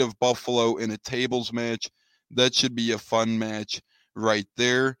Blade of Buffalo in a tables match. That should be a fun match right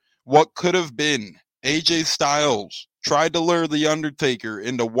there. What could have been? AJ Styles tried to lure The Undertaker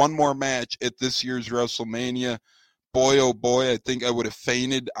into one more match at this year's WrestleMania. Boy, oh boy, I think I would have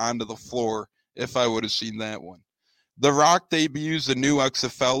fainted onto the floor if I would have seen that one. The Rock debuts the new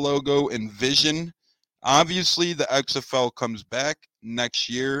XFL logo and vision. Obviously, the XFL comes back next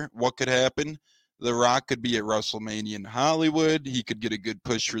year. What could happen? The Rock could be at WrestleMania in Hollywood. He could get a good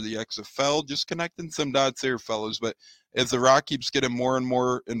push for the XFL. Just connecting some dots there, fellas. But as The Rock keeps getting more and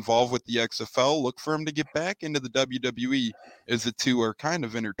more involved with the XFL, look for him to get back into the WWE, as the two are kind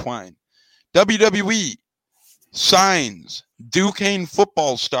of intertwined. WWE signs Duquesne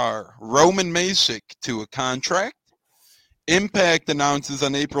football star Roman Masick to a contract. Impact announces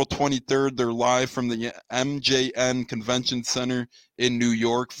on April 23rd they're live from the MJN Convention Center in New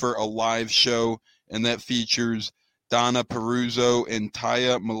York for a live show, and that features Donna Peruzzo and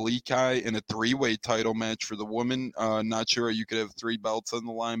Taya Malikai in a three-way title match for the women. Not sure you could have three belts on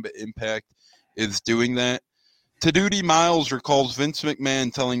the line, but Impact is doing that. Tadudi Miles recalls Vince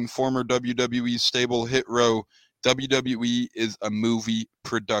McMahon telling former WWE stable Hit Row, WWE is a movie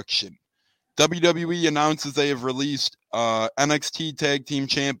production. WWE announces they have released NXT Tag Team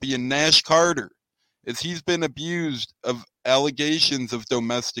Champion Nash Carter, as he's been abused of allegations of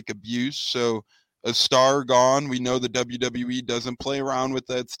domestic abuse. So a star gone. We know the WWE doesn't play around with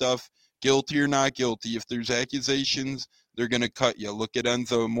that stuff. Guilty or not guilty. If there's accusations, they're going to cut you. Look at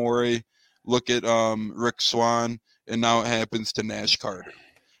Enzo Amore. Look at Rick Swann. And now it happens to Nash Carter.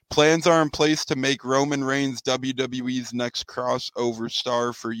 Plans are in place to make Roman Reigns WWE's next crossover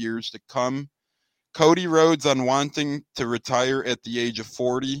star for years to come. Cody Rhodes unwanting to retire at the age of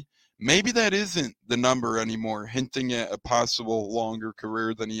 40. Maybe that isn't the number anymore, hinting at a possible longer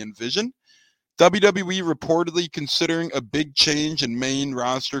career than he envisioned. WWE reportedly considering a big change in main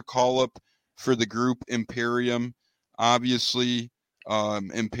roster call-up for the group Imperium. Obviously,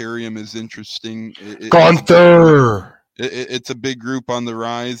 Imperium is interesting. Gunther! It's a big group on the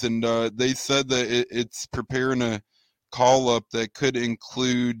rise, and they said that it's preparing a call-up that could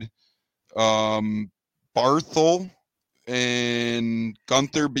include Barthel and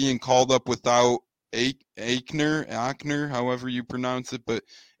Gunther being called up without Aichner, however you pronounce it, but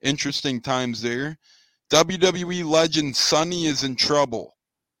interesting times there. WWE legend Sunny is in trouble.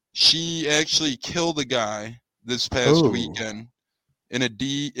 She actually killed a guy this past weekend in a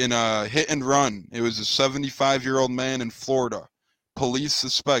hit and run. It was a 75-year-old man in Florida. Police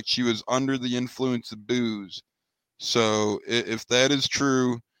suspect she was under the influence of booze. So if that is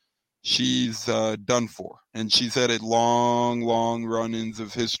true, she's done for. And she's had a long run-ins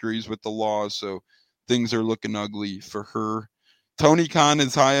of histories with the law, so things are looking ugly for her. Tony Khan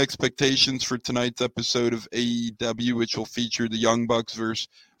has high expectations for tonight's episode of AEW, which will feature the Young Bucks versus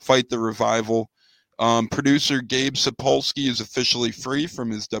Fight the Revival. Producer Gabe Sapolsky is officially free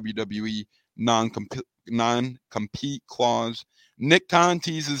from his WWE non-compete clause. Nick Khan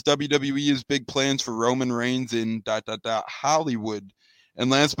teases WWE has big plans for Roman Reigns in ... Hollywood.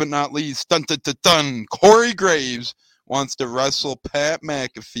 And last but not least, Corey Graves wants to wrestle Pat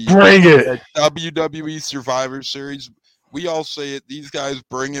McAfee. Bring it! At WWE Survivor Series. We all say it. These guys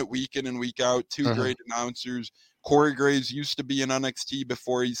bring it week in and week out. Two great announcers. Corey Graves used to be in NXT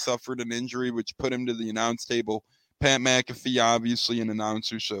before he suffered an injury, which put him to the announce table. Pat McAfee, obviously an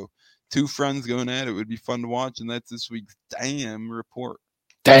announcer. So two friends going at it would be fun to watch. And that's this week's Damn Report.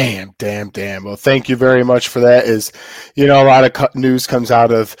 Damn. Well, thank you very much for that. A lot of news comes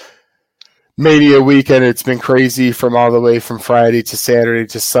out of Mania weekend. It's been crazy from all the way from Friday to Saturday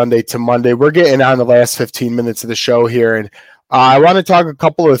to Sunday to Monday. We're getting on the last 15 minutes of the show here, and I want to talk a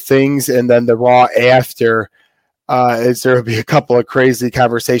couple of things, and then the Raw after, as there will be a couple of crazy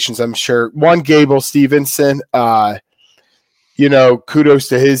conversations, I'm sure. One, Gable Stevenson, kudos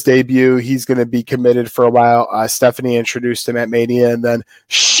to his debut. He's going to be committed for a while. Stephanie introduced him at Mania, and then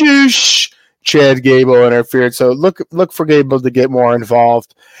Chad Gable interfered. So look for Gable to get more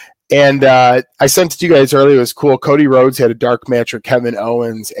involved. And I sent it to you guys earlier. It was cool. Cody Rhodes had a dark match with Kevin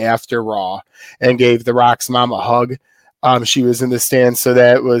Owens after Raw and gave The Rock's mom a hug. She was in the stands, so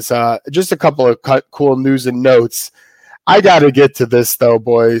that was just a couple of cool news and notes. I got to get to this, though,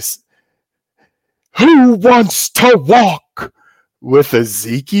 boys. Who wants to walk with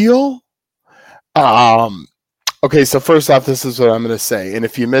Ezekiel? Okay, so first off, this is what I'm going to say. And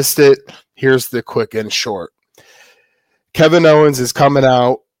if you missed it, here's the quick and short. Kevin Owens is coming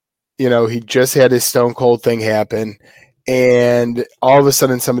out. You know, he just had his Stone Cold thing happen, and all of a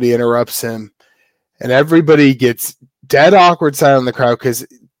sudden somebody interrupts him, and everybody gets dead awkward silent in the crowd because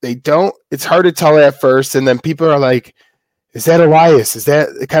they don't – it's hard to tell at first, and then people are like, is that Elias? Is that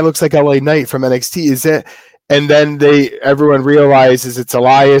 – it kind of looks like LA Knight from NXT. Is that – and then everyone realizes it's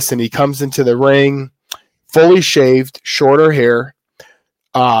Elias, and he comes into the ring fully shaved, shorter hair,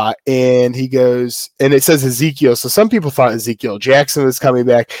 and he goes, and it says Ezekiel. So some people thought Ezekiel Jackson was coming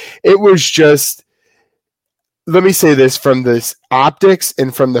back. It was just, let me say this, from this optics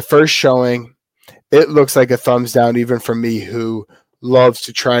and from the first showing, it looks like a thumbs down, even from me who loves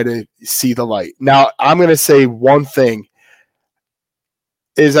to try to see the light. Now, I'm going to say one thing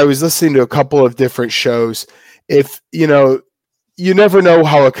is I was listening to a couple of different shows. If, you know, you never know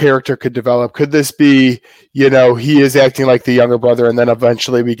how a character could develop. Could this be, you know, he is acting like the younger brother, and then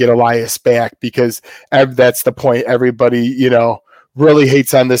eventually we get Elias back because that's the point. Everybody, you know, really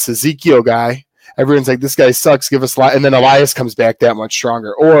hates on this Ezekiel guy. Everyone's like, this guy sucks, give us and then Elias comes back that much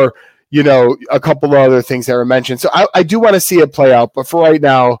stronger. Or, you know, a couple of other things that were mentioned. So I do want to see it play out. But for right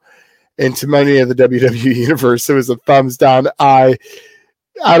now, and to many of the WWE universe, it was a thumbs down.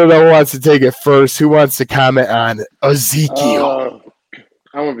 I don't know who wants to take it first. Who wants to comment on Ezekiel?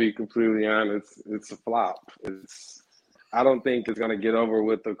 I'm gonna be completely honest. It's a flop. I don't think it's gonna get over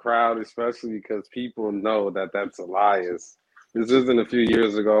with the crowd, especially because people know that that's Elias. This isn't a few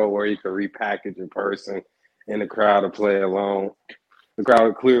years ago where you could repackage in person and the crowd will play along. The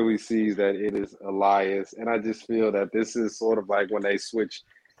crowd clearly sees that it is Elias, and I just feel that this is sort of like when they switch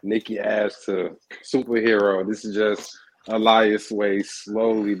Nikki Ash to superhero. This is just Elias way,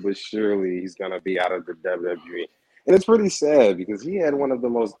 slowly but surely he's gonna be out of the WWE, and it's pretty sad because he had one of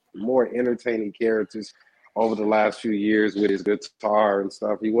the more entertaining characters over the last few years with his guitar and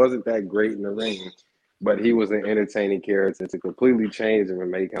stuff. He wasn't that great in the ring, but he was an entertaining character. To completely change him and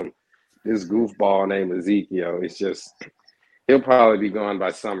make him this goofball named Ezekiel, it's just, he'll probably be gone by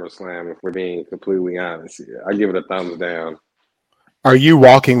SummerSlam if we're being completely honest here. I give it a thumbs down. Are you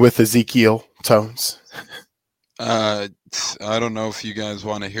walking with Ezekiel, Tones? I don't know if you guys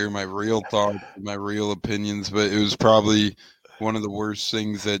want to hear my real thoughts, my real opinions, but it was probably one of the worst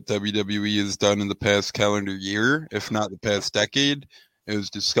things that WWE has done in the past calendar year, if not the past decade. It was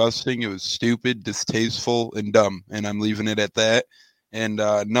disgusting. It was stupid, distasteful, and dumb. And I'm leaving it at that. And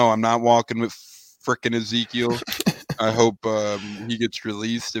no, I'm not walking with frickin' Ezekiel. I hope he gets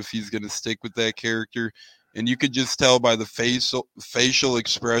released if he's going to stick with that character. And you could just tell by the facial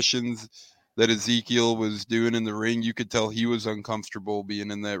expressions that Ezekiel was doing in the ring. You could tell he was uncomfortable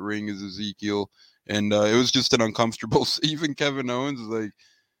being in that ring as Ezekiel. And it was just an uncomfortable. Even Kevin Owens is like,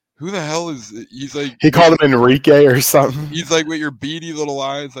 who the hell is it? He's like, he called him Enrique or something. He's like, with your beady little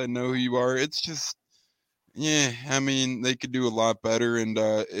eyes, I know who you are. It's just, yeah, I mean, they could do a lot better. And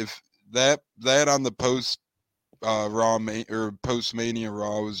if that on the post Raw or post Mania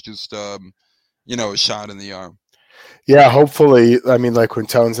Raw was just, you know, a shot in the arm. Yeah, hopefully. I mean, like when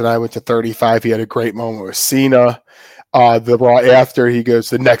Tones and I went to 35, he had a great moment with Cena. The Raw after, he goes,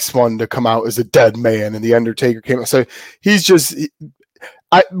 the next one to come out is a dead man, and the Undertaker came out. So he's just,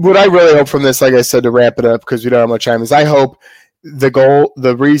 what I really hope from this, like I said, to wrap it up, because we don't have much time, is I hope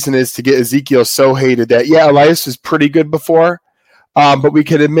the reason is to get Ezekiel so hated that, yeah, Elias was pretty good before, but we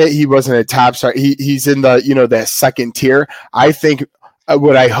could admit he wasn't a top star. He's in the, you know, that second tier. I think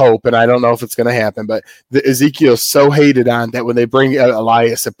what I hope, and I don't know if it's going to happen, but the Ezekiel's so hated on that when they bring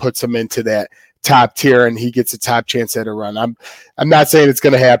Elias, it puts him into that top tier and he gets a top chance at a run. I'm not saying it's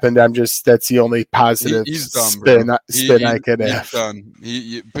going to happen. I'm just, that's the only positive spin I could have. He's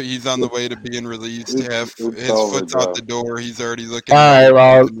done. But he's on the way to being released. His foot's out the door. He's already looking. All right,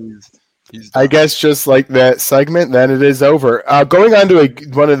 well, I guess just like that segment, then it is over. Going on to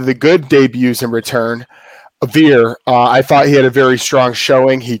one of the good debuts in return, Veer. I thought he had a very strong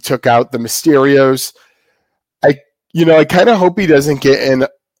showing. He took out the Mysterios. I kind of hope he doesn't get in.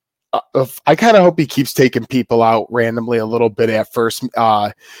 I kind of hope he keeps taking people out randomly a little bit at first,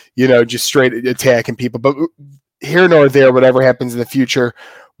 just straight attacking people. But here nor there, whatever happens in the future,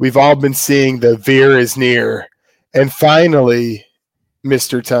 we've all been seeing the Veer is near. And finally,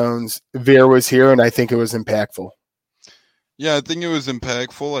 Mr. Tones, Veer was here, and I think it was impactful. Yeah, I think it was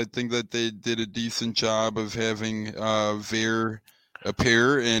impactful. I think that they did a decent job of having Veer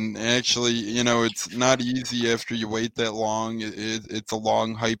appear, and actually, it's not easy after you wait that long. It's a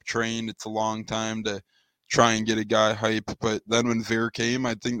long hype train. It's a long time to try and get a guy hype. But then when Veer came,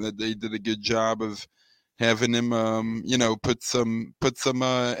 I think that they did a good job of having him, put some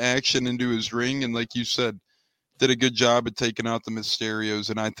action into his ring, and like you said, did a good job at taking out the Mysterios,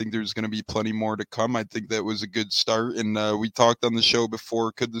 and I think there's going to be plenty more to come. I think that was a good start, and we talked on the show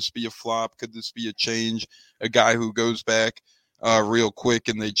before, could this be a flop? Could this be a change? A guy who goes back real quick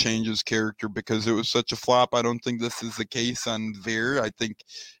and they change his character because it was such a flop? I don't think this is the case on Veer. I think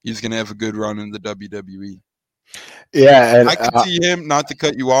he's going to have a good run in the WWE. Yeah, and I could see him, not to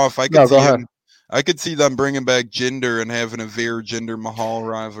cut you off, I could see them bringing back Jinder and having a Veer Jinder Mahal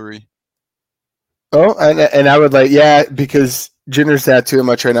rivalry. Oh, and I would because Jinder's not too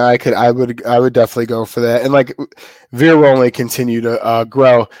much right now. I would definitely go for that. And like Veer will only continue to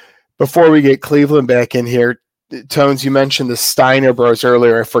grow. Before we get Cleveland back in here, Tones, you mentioned the Steiner Bros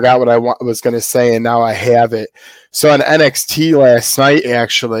earlier. I forgot what I was going to say, and now I have it. So on NXT last night,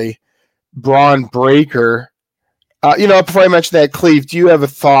 actually, Braun Breaker. Before I mention that, Cleve, do you have a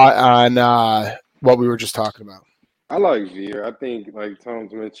thought on what we were just talking about? I like Veer. I think, like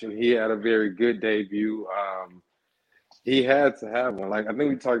Tom's mentioned, he had a very good debut. He had to have one. Like, I think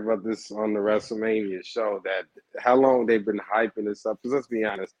we talked about this on the WrestleMania show, that how long they've been hyping this up. Because let's be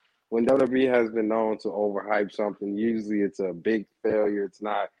honest, when WWE has been known to overhype something, usually it's a big failure.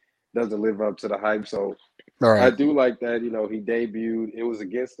 Doesn't live up to the hype. So I do like that. He debuted. It was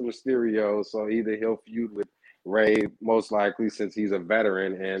against the Mysterio, so either he'll feud with Ray, most likely, since he's a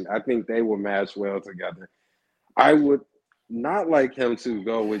veteran, and I think they will match well together. I would not like him to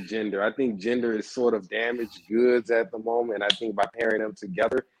go with Jinder. I think Jinder is sort of damaged goods at the moment. I think by pairing them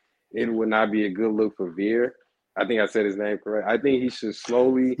together, it would not be a good look for Veer. I think I said his name correct. I think he should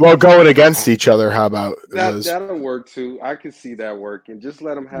slowly... Well, going against each other, how about... That'll work too. I could see that working. Just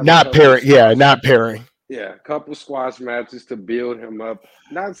let him have... Not pairing. Yeah, not pairing. Yeah, a couple squash matches to build him up.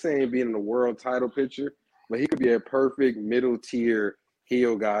 Not saying being in the world title picture, but he could be a perfect middle tier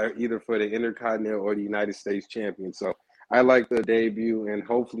heel guy, either for the Intercontinental or the United States champion. So I like the debut, and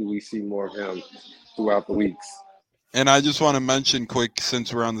hopefully we see more of him throughout the weeks. And I just want to mention quick,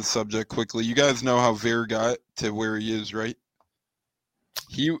 since we're on the subject quickly, you guys know how Veer got to where he is, right?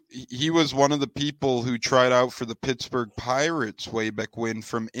 He was one of the people who tried out for the Pittsburgh Pirates way back when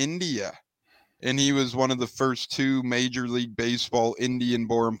from India. And he was one of the first 2 Major League Baseball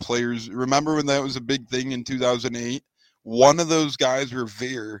Indian-born players. Remember when that was a big thing in 2008? One of those guys were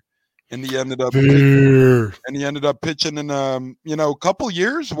Veer, and he ended up pitching in a couple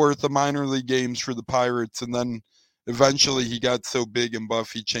years worth of minor league games for the Pirates, and then eventually he got so big and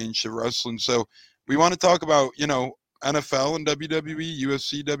buff he changed to wrestling. So we want to talk about NFL and WWE,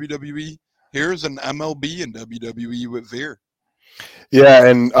 UFC, WWE. Here's an MLB and WWE with Veer. Yeah,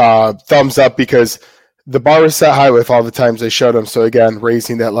 and thumbs up, because the bar was set high with all the times they showed him. So, again,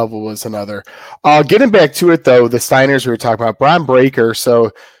 raising that level was another. Getting back to it, though, the Steiners we were talking about, Braun Breaker.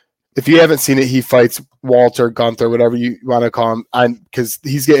 So, if you haven't seen it, he fights Walter, Gunther, whatever you want to call him, because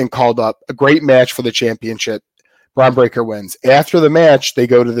he's getting called up. A great match for the championship. Braun Breaker wins. After the match, they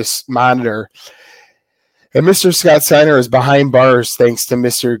go to this monitor, and Mr. Scott Steiner is behind bars thanks to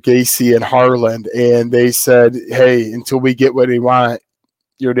Mr. Gacy and Harland, and they said, hey, until we get what we want,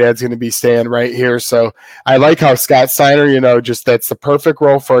 your dad's going to be staying right here. So I like how Scott Steiner, just that's the perfect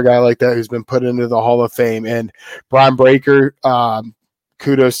role for a guy like that who's been put into the Hall of Fame. And Braun Breaker,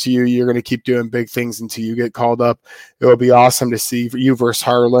 kudos to you. You're going to keep doing big things until you get called up. It will be awesome to see you versus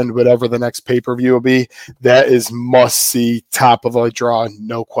Harland, whatever the next pay-per-view will be. That is must-see, top of a draw,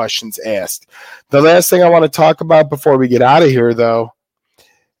 no questions asked. The last thing I want to talk about before we get out of here, though,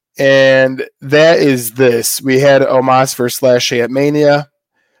 and that is this. We had Omos versus Lashley at Mania.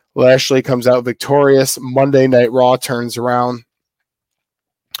 Lashley comes out victorious. Monday Night Raw turns around.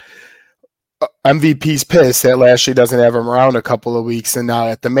 MVP's pissed that Lashley doesn't have him around a couple of weeks, and now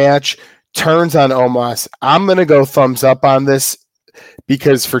at the match turns on Omos. I'm going to go thumbs up on this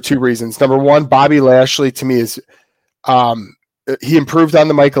because for 2 reasons. Number one, Bobby Lashley to me is he improved on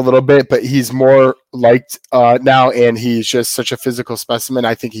the mic a little bit, but he's more liked now, and he's just such a physical specimen.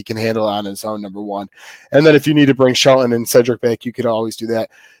 I think he can handle it on his own, number one. And then if you need to bring Shelton and Cedric back, you could always do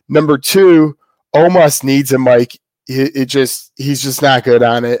that. Number two, Omos needs a mic. He's just not good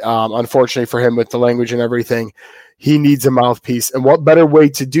on it. Unfortunately for him, with the language and everything, he needs a mouthpiece. And what better way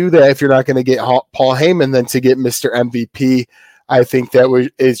to do that if you're not going to get Paul Heyman than to get Mr. MVP? I think that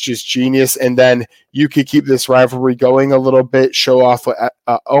is just genius. And then you could keep this rivalry going a little bit, show off what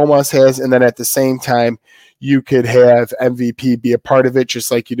Omos has, and then at the same time, you could have MVP be a part of it, just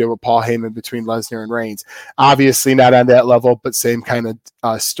like you did with Paul Heyman between Lesnar and Reigns. Obviously not on that level, but same kind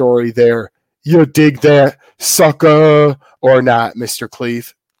of story there. You dig that, sucker, or not, Mr.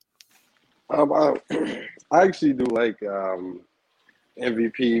 Cleve? I actually do like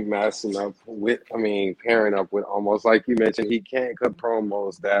MVP messing up with, pairing up with almost like you mentioned, he can't cut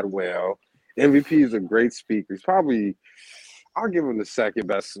promos that well. MVP is a great speaker. He's probably, I'll give him the second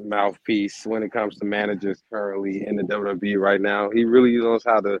best mouthpiece when it comes to managers currently in the WWE right now. He really knows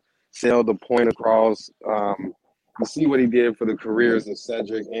how to sell the point across. You see what he did for the careers of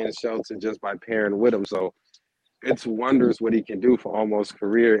Cedric and Shelton just by pairing with him. So it's wonders what he can do for Omos's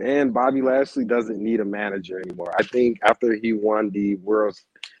career. And Bobby Lashley doesn't need a manager anymore. I think after he won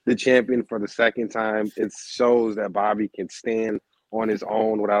the champion for the second time, it shows that Bobby can stand on his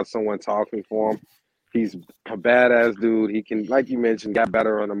own without someone talking for him. He's a badass dude. He can, like you mentioned, got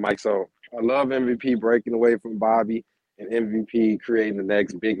better on the mic. So I love MVP breaking away from Bobby and MVP creating the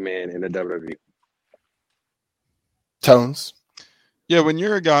next big man in the WWE. Tones? Yeah, when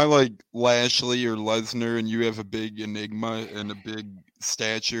you're a guy like Lashley or Lesnar and you have a big enigma and a big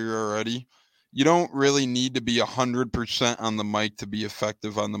stature already, you don't really need to be 100% on the mic to be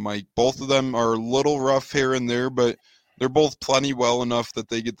effective on the mic. Both of them are a little rough here and there, but they're both plenty well enough that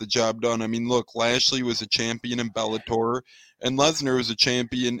they get the job done. I mean, look, Lashley was a champion in Bellator, and Lesnar was a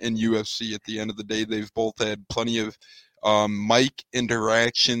champion in UFC. At the end of the day, they've both had plenty of mic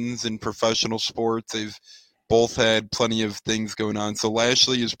interactions in professional sports. They've both had plenty of things going on. So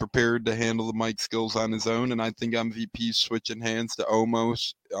Lashley is prepared to handle the mic skills on his own, and I think MVP switching hands to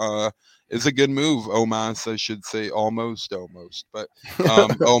Omos is a good move. Omos, I should say. Almost. But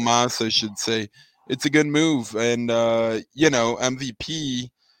Omos, I should say. It's a good move. And, MVP,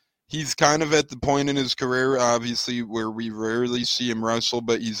 he's kind of at the point in his career, obviously, where we rarely see him wrestle,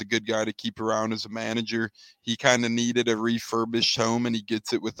 but he's a good guy to keep around as a manager. He kind of needed a refurbished home, and he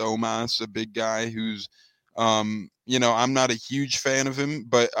gets it with Omos, a big guy who's I'm not a huge fan of him,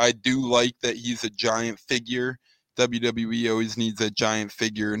 but I do like that he's a giant figure. WWE always needs a giant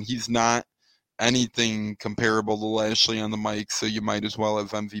figure, and he's not anything comparable to Lashley on the mic, so you might as well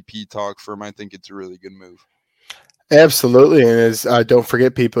have MVP talk for him. I think it's a really good move. Absolutely, and as don't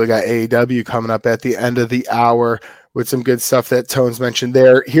forget, people, we got AEW coming up at the end of the hour with some good stuff that Tones mentioned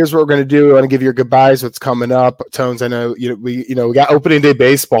there. Here's what we're going to do. I want to give your goodbyes. What's coming up, Tones? I know we got opening day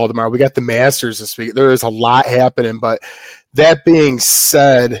baseball tomorrow. We got the Masters this week. There is a lot happening. But that being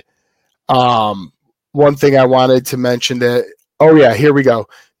said, one thing I wanted to mention here we go.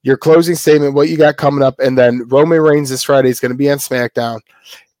 Your closing statement, what you got coming up, and then Roman Reigns this Friday is going to be on SmackDown,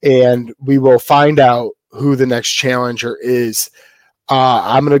 and we will find out who the next challenger is.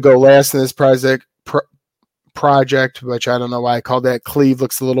 I'm going to go last in this project, which I don't know why I called that. Cleve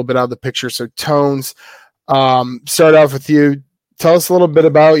looks a little bit out of the picture. So Tones, start off with you. Tell us a little bit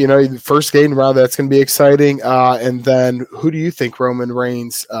about, the first game round. That's going to be exciting. And then who do you think Roman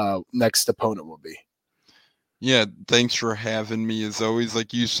Reigns' next opponent will be? Yeah, thanks for having me. As always,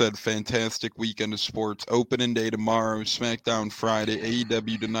 like you said, fantastic weekend of sports. Opening day tomorrow, SmackDown Friday,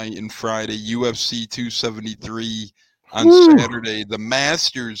 AEW tonight and Friday, UFC 273 on Saturday. The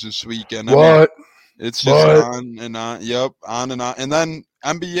Masters this weekend. It's just on and on. Yep, on and on. And then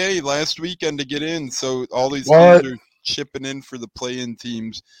NBA last weekend to get in. So all these teams are chipping in for the play-in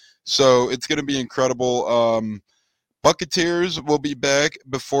teams. So it's going to be incredible. Buccateers will be back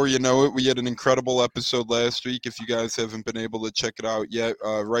before you know it. We had an incredible episode last week. If you guys haven't been able to check it out yet,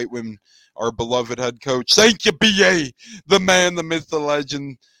 right when our beloved head coach, thank you, BA, the man, the myth, the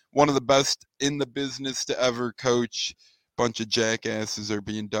legend, one of the best in the business to ever coach. Bunch of jackasses are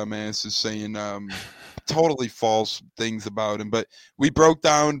being dumbasses saying totally false things about him. But we broke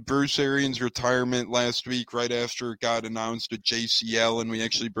down Bruce Arians' retirement last week right after it got announced at JC Allen. We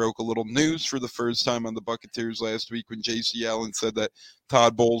actually broke a little news for the first time on the Buccateers last week when JC Allen said that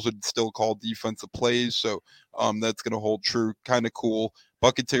Todd Bowles would still call defensive plays. So that's going to hold true. Kind of cool.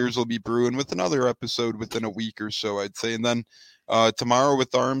 Buccateers will be brewing with another episode within a week or so, I'd say. And then tomorrow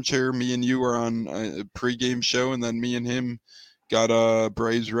with Armchair, me and you are on a pregame show, and then me and him got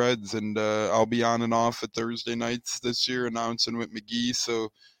Braves Reds, and I'll be on and off at Thursday nights this year announcing with McGee, so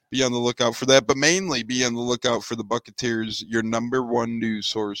be on the lookout for that. But mainly be on the lookout for the Buccateers, your number one news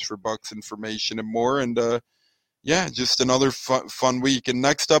source for Bucs information and more. And just another fun week. And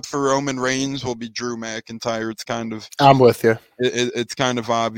next up for Roman Reigns will be Drew McIntyre. It's kind of I'm with you. It's kind of obvious.